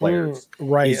MMO players,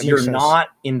 is you're not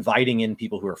inviting in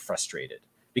people who are frustrated.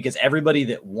 Because everybody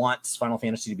that wants Final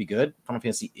Fantasy to be good, Final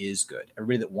Fantasy is good.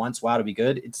 Everybody that wants WoW to be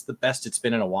good, it's the best it's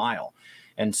been in a while.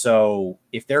 And so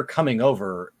if they're coming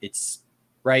over, it's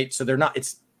right. So they're not,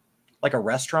 it's like a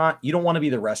restaurant. You don't want to be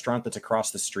the restaurant that's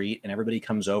across the street and everybody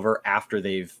comes over after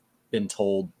they've been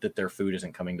told that their food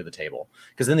isn't coming to the table,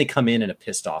 because then they come in a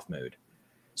pissed off mood.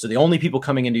 So the only people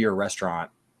coming into your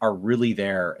restaurant are really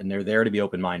there, and they're there to be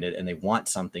open-minded, and they want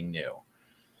something new,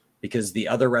 because the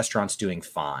other restaurant's doing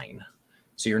fine.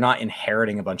 So you're not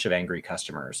inheriting a bunch of angry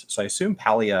customers. So I assume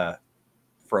Palia,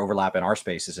 for overlap in our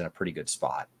space, is in a pretty good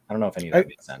spot. I don't know if any of that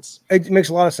makes sense. It makes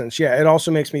a lot of sense. Yeah. It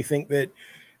also makes me think that,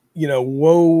 you know,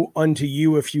 woe unto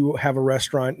you if you have a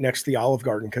restaurant next to the Olive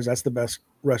Garden, because that's the best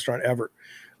restaurant ever.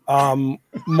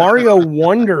 Mario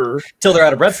Wonder, till they're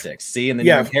out of breadsticks. See, and then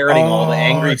you're inheriting all the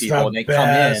angry people, and they come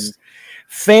in.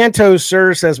 Fanto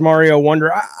Sir says Mario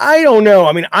Wonder. I don't know.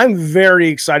 I mean, I'm very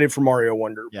excited for Mario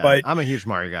Wonder, but I'm a huge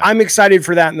Mario guy. I'm excited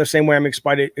for that in the same way I'm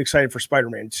excited for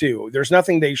Spider-Man 2. There's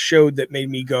nothing they showed that made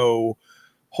me go,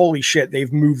 holy shit,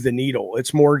 they've moved the needle.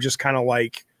 It's more just kind of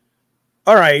like,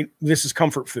 all right, this is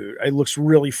comfort food. It looks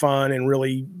really fun and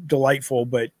really delightful,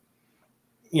 but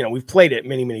you know, we've played it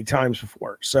many, many times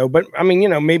before. So, but I mean, you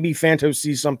know, maybe Fanto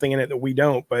sees something in it that we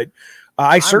don't, but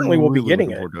I certainly will be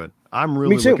getting it. I'm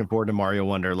really looking forward to Mario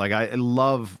Wonder. Like, I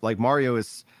love, like, Mario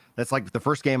is, that's like the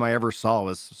first game I ever saw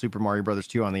was Super Mario Brothers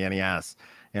 2 on the NES.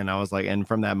 And I was like, and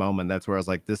from that moment, that's where I was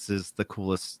like, this is the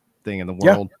coolest thing in the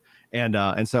world.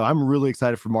 And so I'm really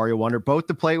excited for Mario Wonder, both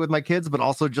to play it with my kids, but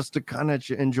also just to kind of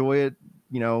enjoy it,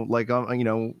 like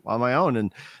on my own.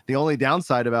 And the only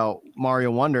downside about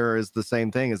Mario Wonder is the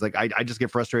same thing. Is like I just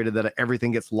get frustrated that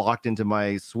everything gets locked into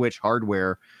my Switch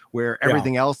hardware, where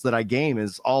everything else that I game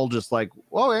is all just like,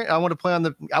 well, I want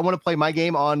to play my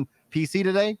game on PC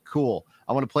today. Cool.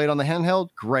 I want to play it on the handheld.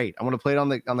 Great. I want to play it on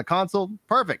the console.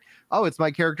 Perfect. Oh, it's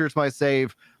my character. It's my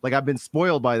save. Like I've been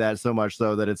spoiled by that so much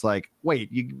so that it's like,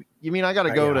 wait, you mean I got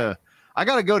to go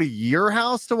to your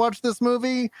house to watch this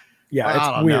movie?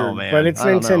 Yeah, it's weird, man. But it's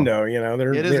Nintendo.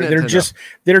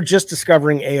 They're just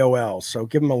discovering AOL, so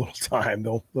give them a little time.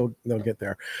 They'll get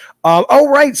there. Oh,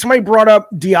 right. Somebody brought up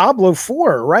Diablo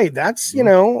 4. Right. That's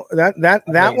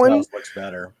that one looks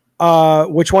better.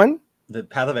 Which one? The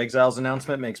Path of Exiles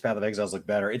announcement makes Path of Exiles look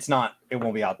better. It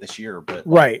won't be out this year, but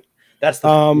right. That's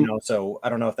the so I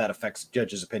don't know if that affects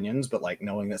judges' opinions, but like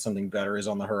knowing that something better is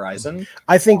on the horizon.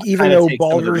 I think even though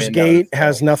Baldur's Gate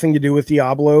has nothing to do with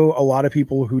Diablo, a lot of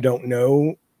people who don't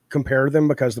know compare them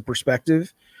because the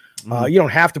perspective. You don't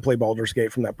have to play Baldur's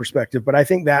Gate from that perspective, but I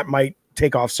think that might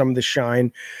take off some of the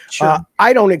shine. Sure.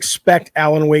 I don't expect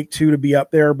Alan Wake 2 to be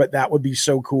up there, but that would be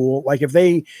so cool. Like if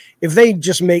they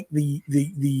just make the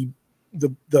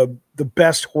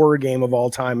best horror game of all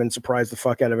time and surprise the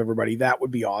fuck out of everybody, that would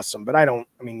be awesome. But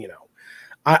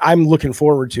I'm looking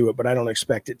forward to it, but I don't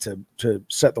expect it to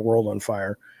set the world on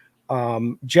fire.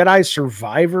 Jedi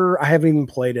Survivor, I haven't even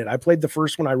played it. I played the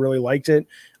first one. I really liked it.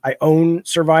 I own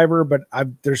Survivor, but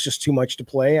there's just too much to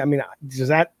play. I mean, does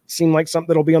that seem like something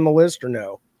that'll be on the list or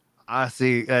no? I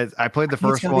see. I played the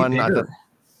first one.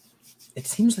 It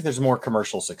seems like there's more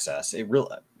commercial success. I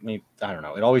don't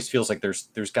know. It always feels like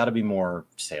there's got to be more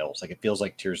sales. Like it feels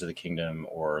like Tears of the Kingdom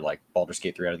or like Baldur's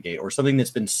Gate 3 out of the gate or something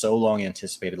that's been so long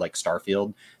anticipated, like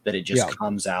Starfield, that it just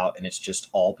comes out and it's just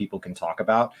all people can talk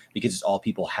about because it's all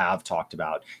people have talked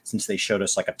about since they showed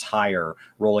us like a tire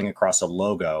rolling across a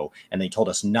logo and they told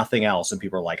us nothing else. And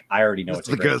people are like, I already know it's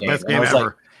a great game. Best game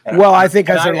ever. I think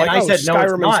I said,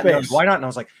 Skyrim no, it's not. Why not? And I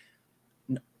was like,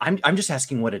 I'm just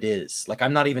asking what it is. Like,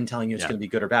 I'm not even telling you it's going to be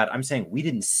good or bad. I'm saying we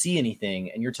didn't see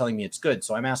anything and you're telling me it's good.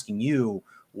 So I'm asking you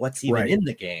what's even in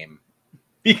the game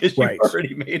because you've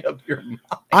already made up your mind.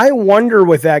 I wonder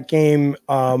with that game,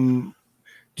 do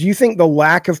you think the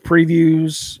lack of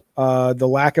previews, the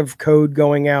lack of code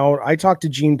going out? I talked to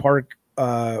Gene Park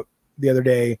the other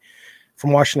day from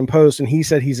Washington Post, and he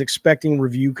said he's expecting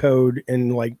review code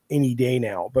in like any day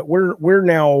now. But we're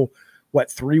now,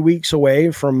 3 weeks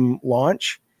away from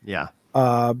launch? Yeah.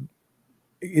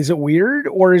 Is it weird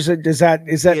or does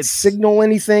that signal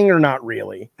anything or not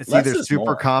really? It's either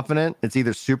super confident. It's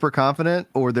either super confident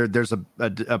or there's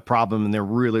a problem and they're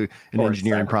really an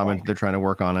engineering problem. They're trying to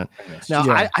work on it.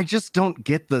 Now, I just don't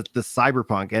get the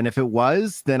cyberpunk. And if it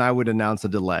was, then I would announce a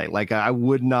delay. Like I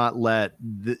would not let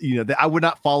I would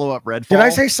not follow up Redfall. Did I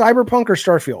say cyberpunk or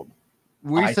Starfield?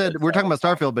 We're talking about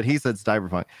Starfield, but he said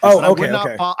Cyberpunk. Oh, okay.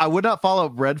 I would not follow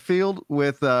up Redfall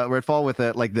with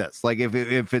it like this. Like if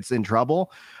it's in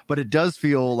trouble, but it does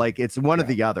feel like it's one or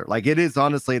the other. Like it is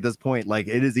honestly at this point, like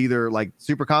it is either like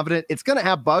super confident. It's gonna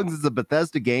have bugs as a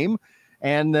Bethesda game,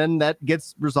 and then that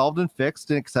gets resolved and fixed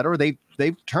and etc.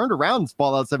 They've turned around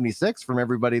Fallout 76 from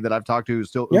everybody that I've talked to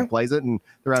who plays it, and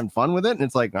they're having fun with it. And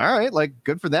it's like, all right, like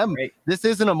good for them. Right. This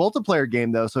isn't a multiplayer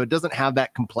game though, so it doesn't have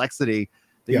that complexity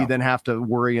that you then have to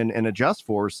worry and adjust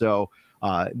for. So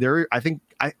I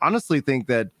honestly think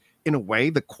that in a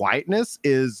way the quietness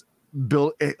is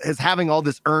having all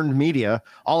this earned media.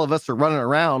 All of us are running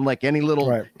around like any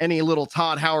little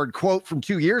Todd Howard quote from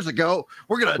 2 years ago.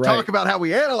 We're going to talk about how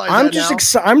we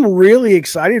analyze I'm really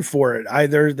excited for it.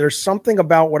 There's something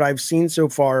about what I've seen so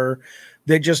far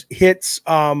that just hits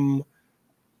the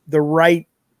right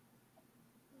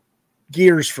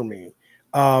gears for me.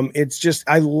 It's just,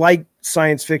 I like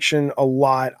science fiction a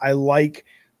lot. I like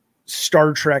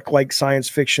Star Trek, like science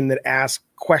fiction that asks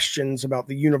questions about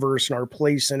the universe and our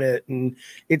place in it. And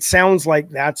it sounds like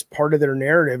that's part of their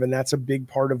narrative. And that's a big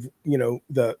part of,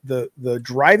 the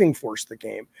driving force of the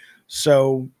game.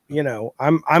 So,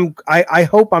 I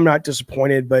hope I'm not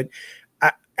disappointed, but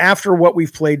after what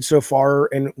we've played so far,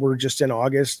 and we're just in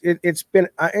August, it's been,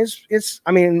 I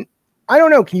don't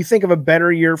know. Can you think of a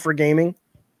better year for gaming?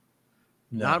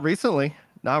 No. Not recently.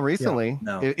 Yeah,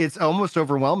 no. It's almost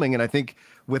overwhelming. And I think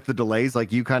with the delays,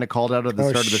 like you kind of called out at the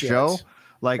start of the show,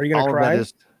 like are you gonna cry?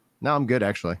 No, I'm good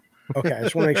actually. Okay, I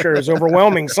just want to make sure it's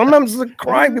overwhelming. Sometimes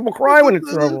people cry when it's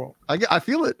overwhelming. I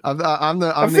feel it.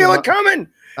 I feel it coming.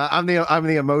 I'm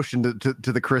the emotion to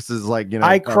the Chris's, like, you know.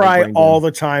 I cry all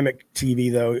the time at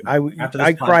TV thoe.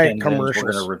 I cry at commercials.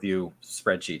 We're going to review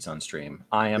spreadsheets on stream.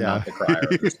 I am not the crier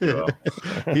of this duo.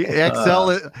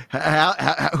 Excel.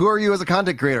 Who are you as a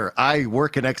content creator? I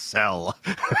work in Excel.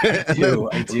 I do.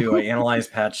 I analyze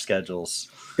patch schedules.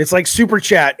 It's like Super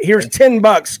Chat. Here's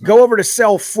 $10. Go over to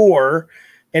cell 4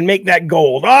 and make that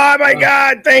gold. Oh my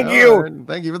God! Thank you.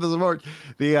 Thank you for the support.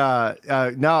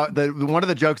 One of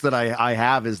the jokes that I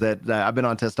have is that I've been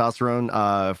on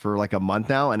testosterone for like a month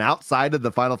now, and outside of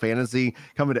the Final Fantasy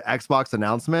coming to Xbox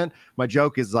announcement, my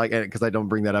joke is like, because I don't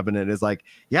bring that up in it, is like,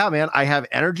 yeah, man, I have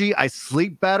energy, I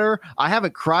sleep better, I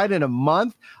haven't cried in a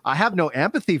month, I have no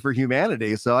empathy for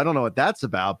humanity, so I don't know what that's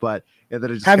about. But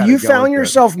have you found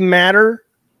yourself matter?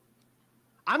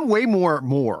 I'm way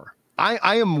more.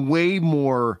 I am way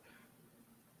more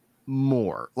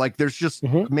like, there's just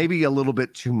maybe a little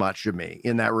bit too much of me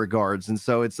in that regards. And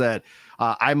so it's that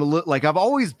I'm like, I've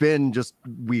always been just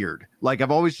weird. Like, I've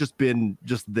always just been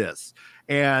just this.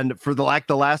 And for the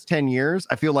last 10 years,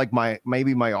 I feel like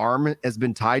maybe my arm has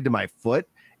been tied to my foot.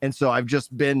 And so I've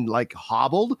just been like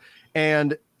hobbled.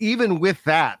 And even with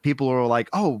that, people are like,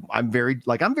 oh, I'm very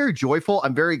joyful.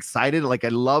 I'm very excited. Like, I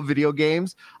love video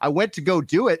games. I went to go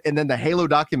do it. And then the Halo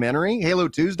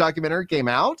 2's documentary came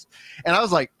out. And I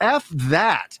was like, F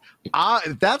that.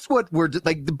 That's what we're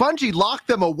like. The Bungie locked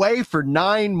them away for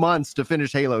 9 months to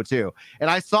finish Halo 2. And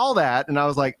I saw that and I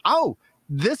was like, oh,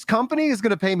 this company is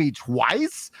going to pay me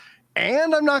twice.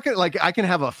 And I'm not gonna, like, I can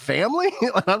have a family.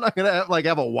 I'm not gonna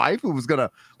have a wife who was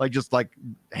gonna just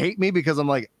hate me because I'm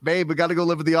like, babe, we got to go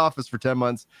live at the office for 10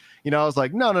 months. You know, I was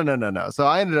like, no. So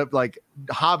I ended up like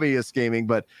hobbyist gaming.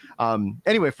 But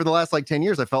anyway, for the last 10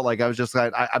 years, I felt like I was just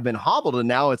like, I've been hobbled, and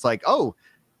now it's like, oh,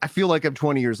 I feel like I'm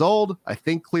 20 years old. I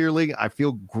think clearly. I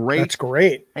feel great. That's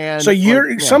great. And so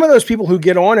some of those people who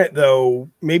get on it,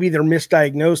 though, maybe they're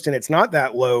misdiagnosed and it's not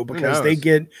that low because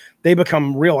they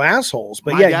become real assholes.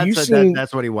 But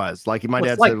that's what he was. Like, my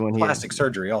dad said when plastic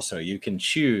surgery also, you can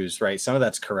choose, right? Some of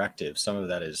that's corrective, some of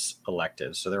that is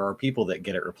elective. So there are people that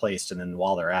get it replaced, and then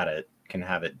while they're at it, can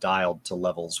have it dialed to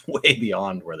levels way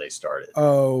beyond where they started.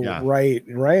 Oh, yeah. Right.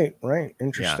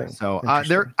 Interesting. Yeah. So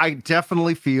I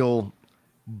definitely feel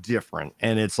different,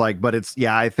 and it's like, but it's,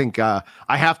 I think I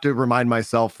have to remind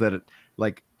myself that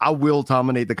I will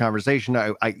dominate the conversation.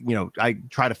 I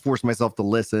try to force myself to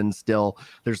listen. Still,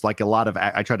 there's a lot of,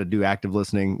 I try to do active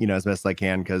listening, as best I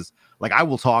can, because I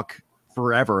will talk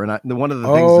forever. And one of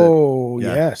the things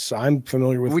yes, I'm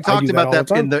familiar with. We talked about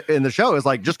that in the show. Is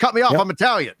like, just cut me off. Yep. I'm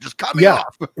Italian. Just cut me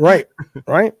off. Right.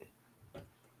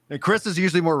 And Chris is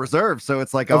usually more reserved, so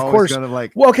it's like, of course, kind of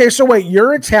like, well, okay. So wait,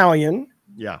 you're Italian.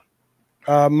 Yeah.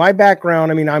 My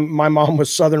background, I mean, my mom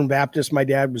was Southern Baptist, my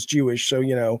dad was Jewish, so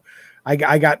I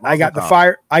got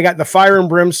the fire and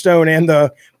brimstone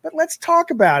but let's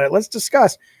talk about it. Let's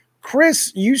discuss.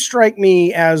 Chris, you strike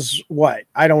me as what?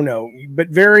 I don't know,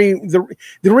 but the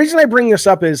reason I bring this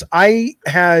up is I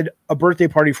had a birthday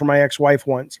party for my ex-wife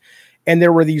once, and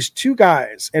there were these two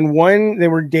guys, and they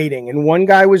were dating, and one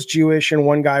guy was Jewish and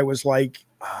one guy was like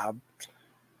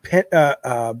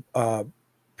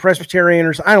Presbyterian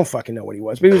or I don't fucking know what he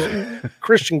was, but he was a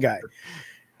Christian guy.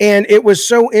 And it was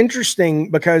so interesting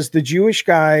because the Jewish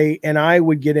guy and I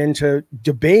would get into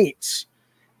debates,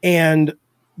 and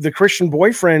the Christian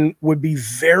boyfriend would be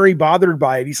very bothered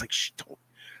by it. He's like, shh,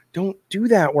 don't do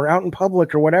that. We're out in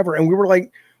public or whatever. And we were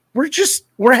like,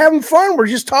 we're having fun. We're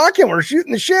just talking. We're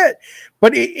shooting the shit.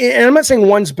 But and I'm not saying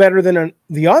one's better than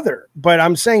the other, but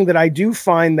I'm saying that I do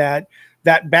find that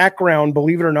background,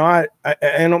 believe it or not,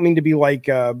 I don't mean to be like,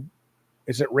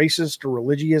 is it racist or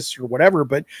religious or whatever,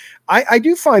 but I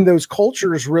do find those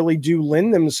cultures really do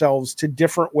lend themselves to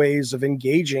different ways of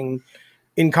engaging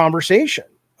in conversation.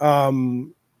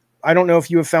 I don't know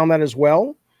if you have found that as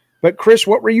well, but Chris,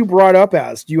 what were you brought up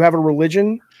as? Do you have a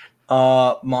religion?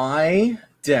 My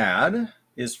dad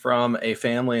is from a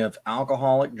family of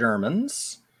alcoholic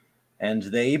Germans, and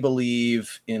they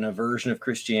believe in a version of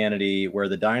Christianity where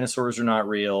the dinosaurs are not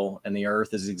real and the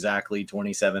earth is exactly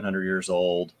 2,700 years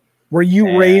old. Were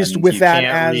you raised with that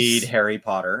as read Harry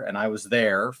Potter? And I was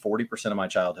there 40% of my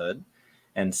childhood,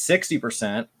 and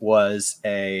 60% was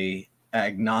a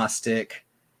agnostic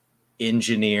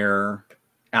engineer,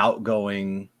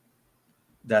 outgoing.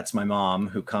 That's my mom,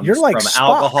 who comes from Spock.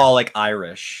 Alcoholic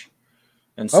Irish.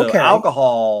 And so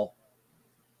alcohol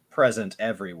present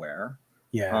everywhere.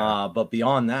 Yeah. But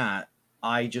beyond that,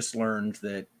 I just learned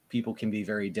that people can be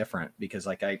very different because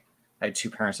I had two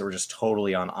parents that were just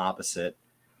totally on opposite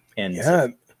ends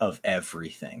of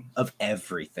everything.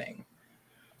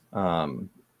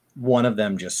 One of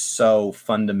them just so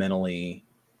fundamentally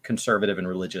conservative and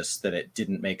religious that it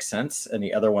didn't make sense, and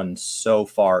the other one so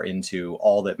far into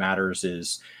all that matters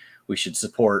is we should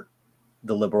support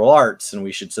the liberal arts and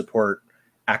we should support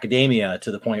academia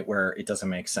to the point where it doesn't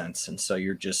make sense. And so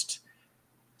you're just,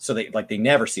 so they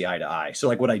never see eye to eye. So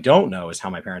like what I don't know is how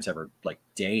my parents ever like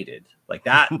dated. Like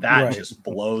that Right. just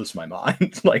blows my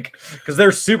mind. Like, because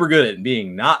they're super good at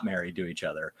being not married to each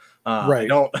other. Right. I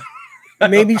don't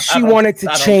Maybe she wanted to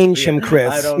change him,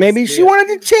 Chris. Maybe she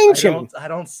wanted to change him. I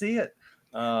don't see it.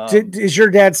 Is your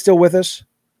dad still with us?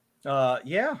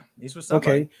 Yeah, he's with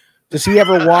somebody. Okay. Does he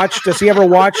ever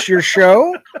watch your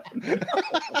show?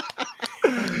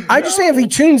 I just say if he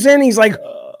tunes in, he's like,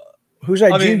 who's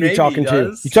that Jew you talking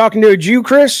to? You talking to a Jew,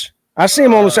 Chris? I see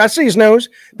him almost. I see his nose.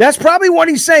 That's probably what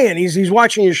he's saying. He's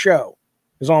watching your show.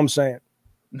 Is all I'm saying.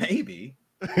 Maybe.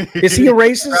 Is he a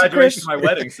racist, Chris? My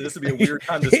wedding, so this would be a weird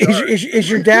time to start. Is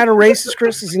your dad a racist,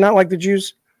 Chris? Is he not like the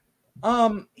Jews?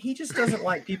 He just doesn't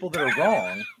like people that are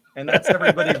wrong, and that's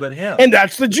everybody but him. And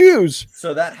that's the Jews.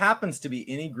 So that happens to be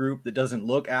any group that doesn't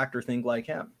look, act, or think like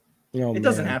him. Oh, it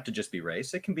doesn't have to just be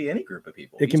race. It can be any group of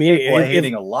people. It can be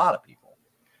hating a lot of people.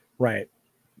 Right.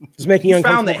 It's making you found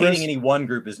uncomfortable. that hating any one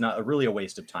group is not really a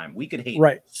waste of time. We could hate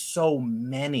so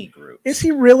many groups. Is he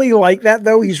really like that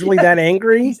though? He's really that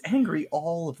angry? He's angry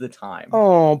all of the time.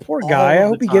 Oh, poor guy. I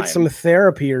hope he gets some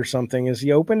therapy or something. Is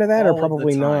he open to that or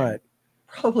probably not?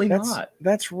 Probably not.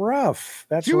 That's rough.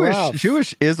 That's rough.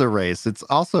 Jewish is a race. It's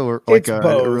also like a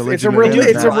religion. It's a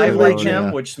religion, like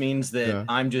him, which means that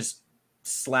I'm just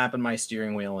slapping my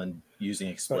steering wheel and using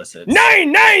explicit.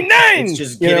 999. It's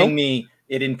just getting me.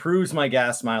 It improves my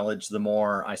gas mileage the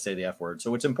more I say the F word.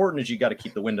 So what's important is you got to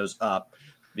keep the windows up,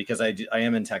 because I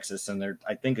am in Texas, and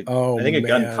I think a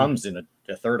gun comes in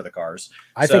a third of the cars.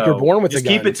 I think you're born with a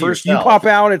gun. Keep it to First yourself. You pop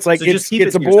out, it's like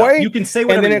it's a boy. You can say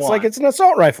whatever and then it's like it's an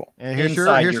assault rifle. And here's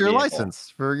your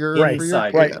license for your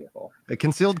vehicle. A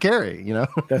concealed carry. You know,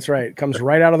 that's right. It comes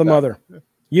right out of the mother.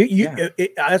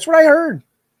 That's what I heard.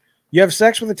 You have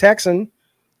sex with a Texan,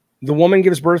 the woman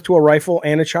gives birth to a rifle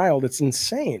and a child. It's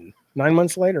insane. 9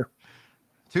 months later,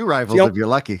 2 rifles if you're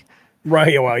lucky.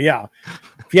 Right. Well, yeah.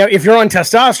 If you're on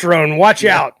testosterone, watch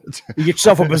out. You get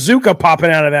yourself a bazooka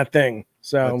popping out of that thing.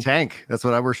 So a tank. That's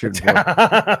what I was shooting for.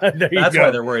 That's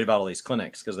why they're worried about all these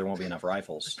clinics, because there won't be enough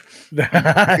rifles.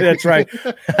 That's right.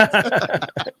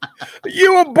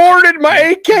 You aborted my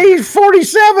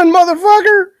AK-47,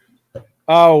 motherfucker.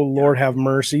 Oh, Lord have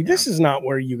mercy. Yeah. This is not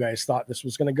where you guys thought this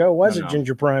was going to go, was it,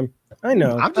 Ginger Prime? I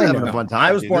know. I'm just having a fun time.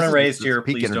 I was born and raised here.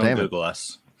 Please don't Google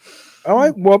us.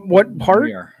 Oh, what part?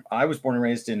 I was born and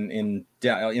raised in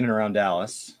and around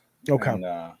Dallas. Okay.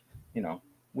 And,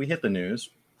 we hit the news.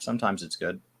 Sometimes it's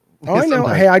good. Oh, I know.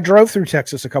 Hey, I drove through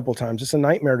Texas a couple of times. It's a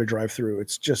nightmare to drive through.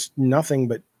 It's just nothing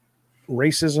but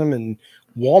racism and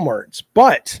Walmarts.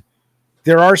 But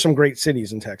there are some great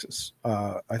cities in Texas.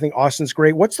 I think Austin's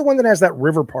great. What's the one that has that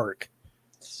river park?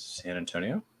 San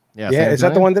Antonio. Yeah. Is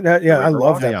that the one that? I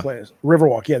love that place.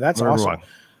 Riverwalk. Yeah, that's awesome.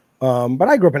 But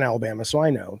I grew up in Alabama, so I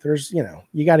know there's,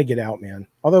 you got to get out, man.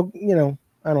 Although,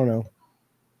 I don't know.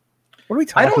 What are we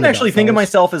talking about? I don't actually think of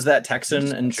myself as that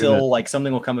Texan until like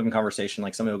something will come up in conversation.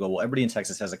 Like somebody will go, well, everybody in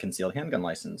Texas has a concealed handgun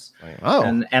license. Oh.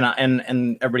 And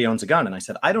everybody owns a gun. And I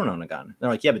said, I don't own a gun. And they're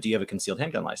like, yeah, but do you have a concealed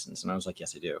handgun license? And I was like,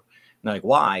 yes, I do. And they're like,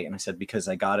 why? And I said, because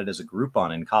I got it as a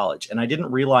Groupon in college. And I didn't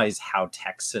realize how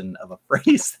Texan of a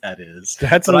phrase that is.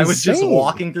 But I was just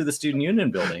walking through the student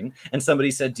union building and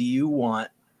somebody said, do you want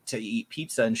to eat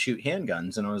pizza and shoot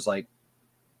handguns? And I was like,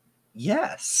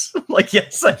 yes. Like,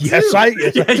 yes, I do. Yes,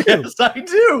 I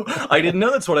do. I didn't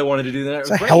know that's what I wanted to do. It's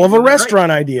a hell of a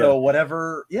restaurant idea. So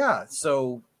whatever. Yeah.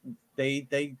 So they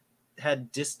had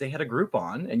a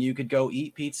Groupon, and you could go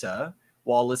eat pizza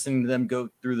while listening to them go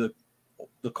through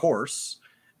the course.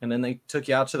 And then they took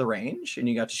you out to the range, and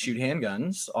you got to shoot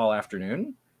handguns all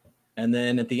afternoon. And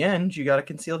then at the end, you got a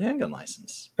concealed handgun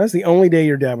license. That's the only day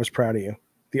your dad was proud of you.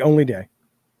 The only day.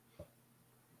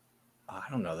 I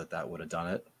don't know that would have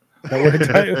done it.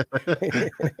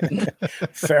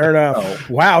 Fair enough. Oh.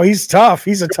 Wow, he's tough.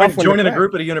 He's a tough one. Joining a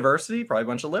group at a university, probably a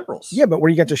bunch of liberals. Yeah, but where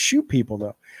you get to shoot people,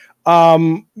 though.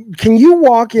 Can you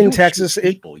walk in Texas?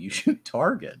 You shoot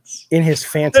targets in his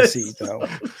fantasy, though.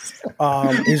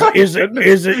 Is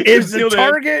the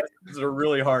target? These are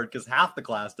really hard because half the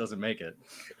class doesn't make it.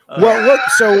 Well, look.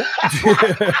 So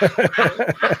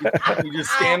you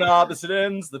just stand on opposite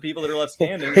ends. The people that are left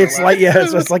standing. It's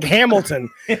like Hamilton.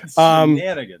 It's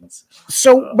shenanigans.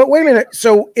 So, but wait a minute.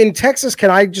 So in Texas, can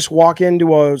I just walk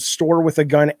into a store with a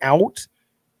gun out?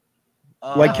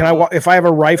 Like, can I if I have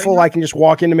a rifle, I can just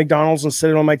walk into McDonald's and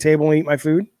sit it on my table and eat my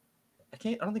food? I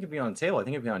don't think it'd be on the table. I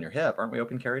think it'd be on your hip. Aren't we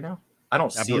open carry now? I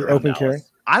don't see it open carry.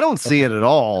 I don't see it at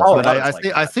all. Oh, but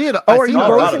I see it. Oh, are you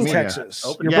both in in Texas?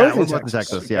 You're both in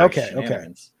Texas. Yeah. Okay.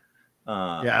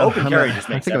 Open carry just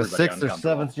makes I think it was everybody 6th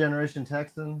or 7th generation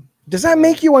Texan. Does that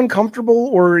make you uncomfortable,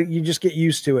 or you just get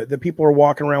used to it? That people are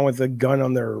walking around with a gun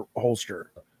on their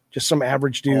holster, just some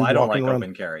average dude. I don't like around.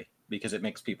 open carry because it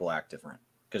makes people act different.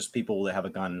 Because people that have a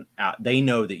gun out, they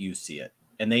know that you see it,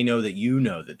 and they know that you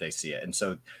know that they see it, and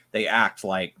so they act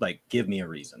like give me a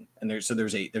reason. And there's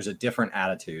a different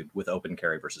attitude with open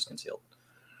carry versus concealed.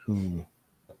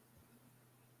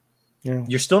 Yeah.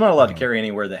 You're still not allowed to carry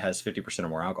anywhere that has 50% or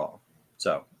more alcohol,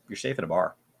 so you're safe at a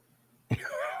bar.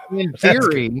 In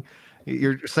theory,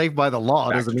 you're safe by the law.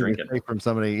 Back Doesn't to mean drinking. you're safe from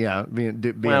somebody. Yeah, being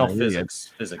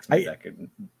Physics. That could.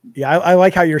 Yeah, I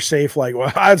like how you're safe. Like,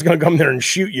 well, I was going to come there and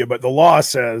shoot you, but the law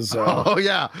says. Oh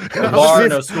yeah, no bar,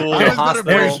 no school, no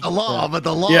hospital. The law, but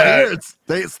the law here,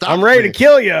 they stop. I'm ready to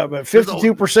kill you, but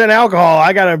 52% alcohol.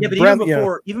 I got to. Yeah,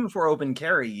 but even before open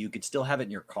carry, you could still have it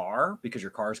in your car because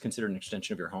your car is considered an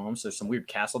extension of your home. So there's some weird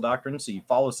castle doctrine. So you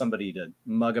follow somebody to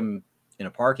mug them in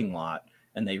a parking lot,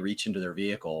 and they reach into their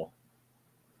vehicle.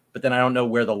 But then I don't know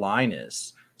where the line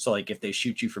is. So, like, if they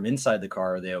shoot you from inside the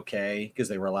car, are they okay? Because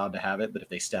they were allowed to have it. But if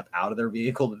they step out of their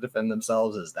vehicle to defend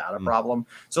themselves, is that a problem?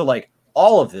 So, like,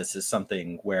 all of this is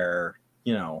something where,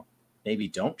 maybe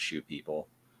don't shoot people.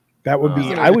 That would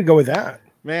be, I would go with that.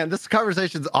 Man, this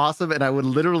conversation's awesome, and I would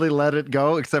literally let it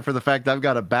go, except for the fact that I've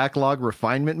got a backlog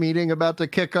refinement meeting about to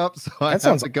kick up. So that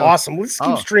sounds awesome. Let's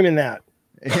keep streaming that.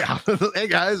 Yeah. Hey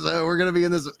guys, we're going to be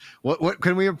in this. What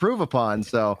can we improve upon?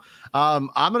 So I'm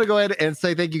going to go ahead and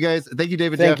say thank you guys. Thank you,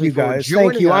 David. Thank you guys.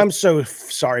 Thank you. I'm so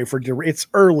sorry for it's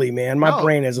early, man. My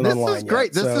brain isn't online. This is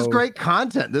great. Yet, this is great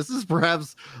content. This is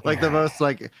perhaps the most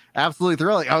absolutely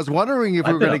thrilling. I was wondering if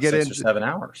we were going to get into 7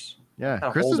 hours.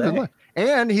 Yeah, Chris has been,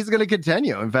 and he's going to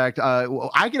continue. In fact,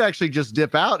 I could actually just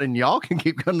dip out, and y'all can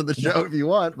keep coming to the show if you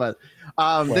want. But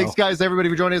thanks, guys, everybody,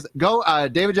 for joining us. Go,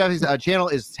 David Jaffe's channel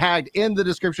is tagged in the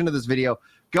description of this video.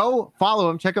 Go follow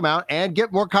him, check him out, and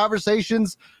get more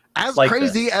conversations as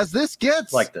crazy as this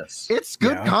gets. Like this, it's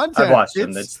good content. I've watched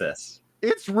him. It's this.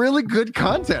 It's really good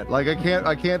content. Like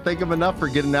I can't think of enough for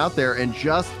getting out there and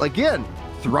just again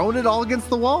throwing it all against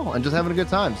the wall and just having a good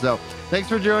time. So thanks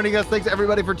for joining us. Thanks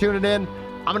everybody for tuning in.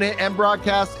 I'm going to hit end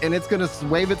broadcast and it's going to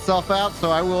wave itself out.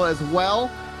 So I will as well.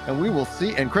 And we will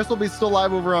see. And Chris will be still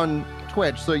live over on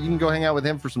Twitch. So you can go hang out with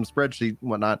him for some spreadsheet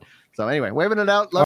and whatnot. So anyway, waving it out. Love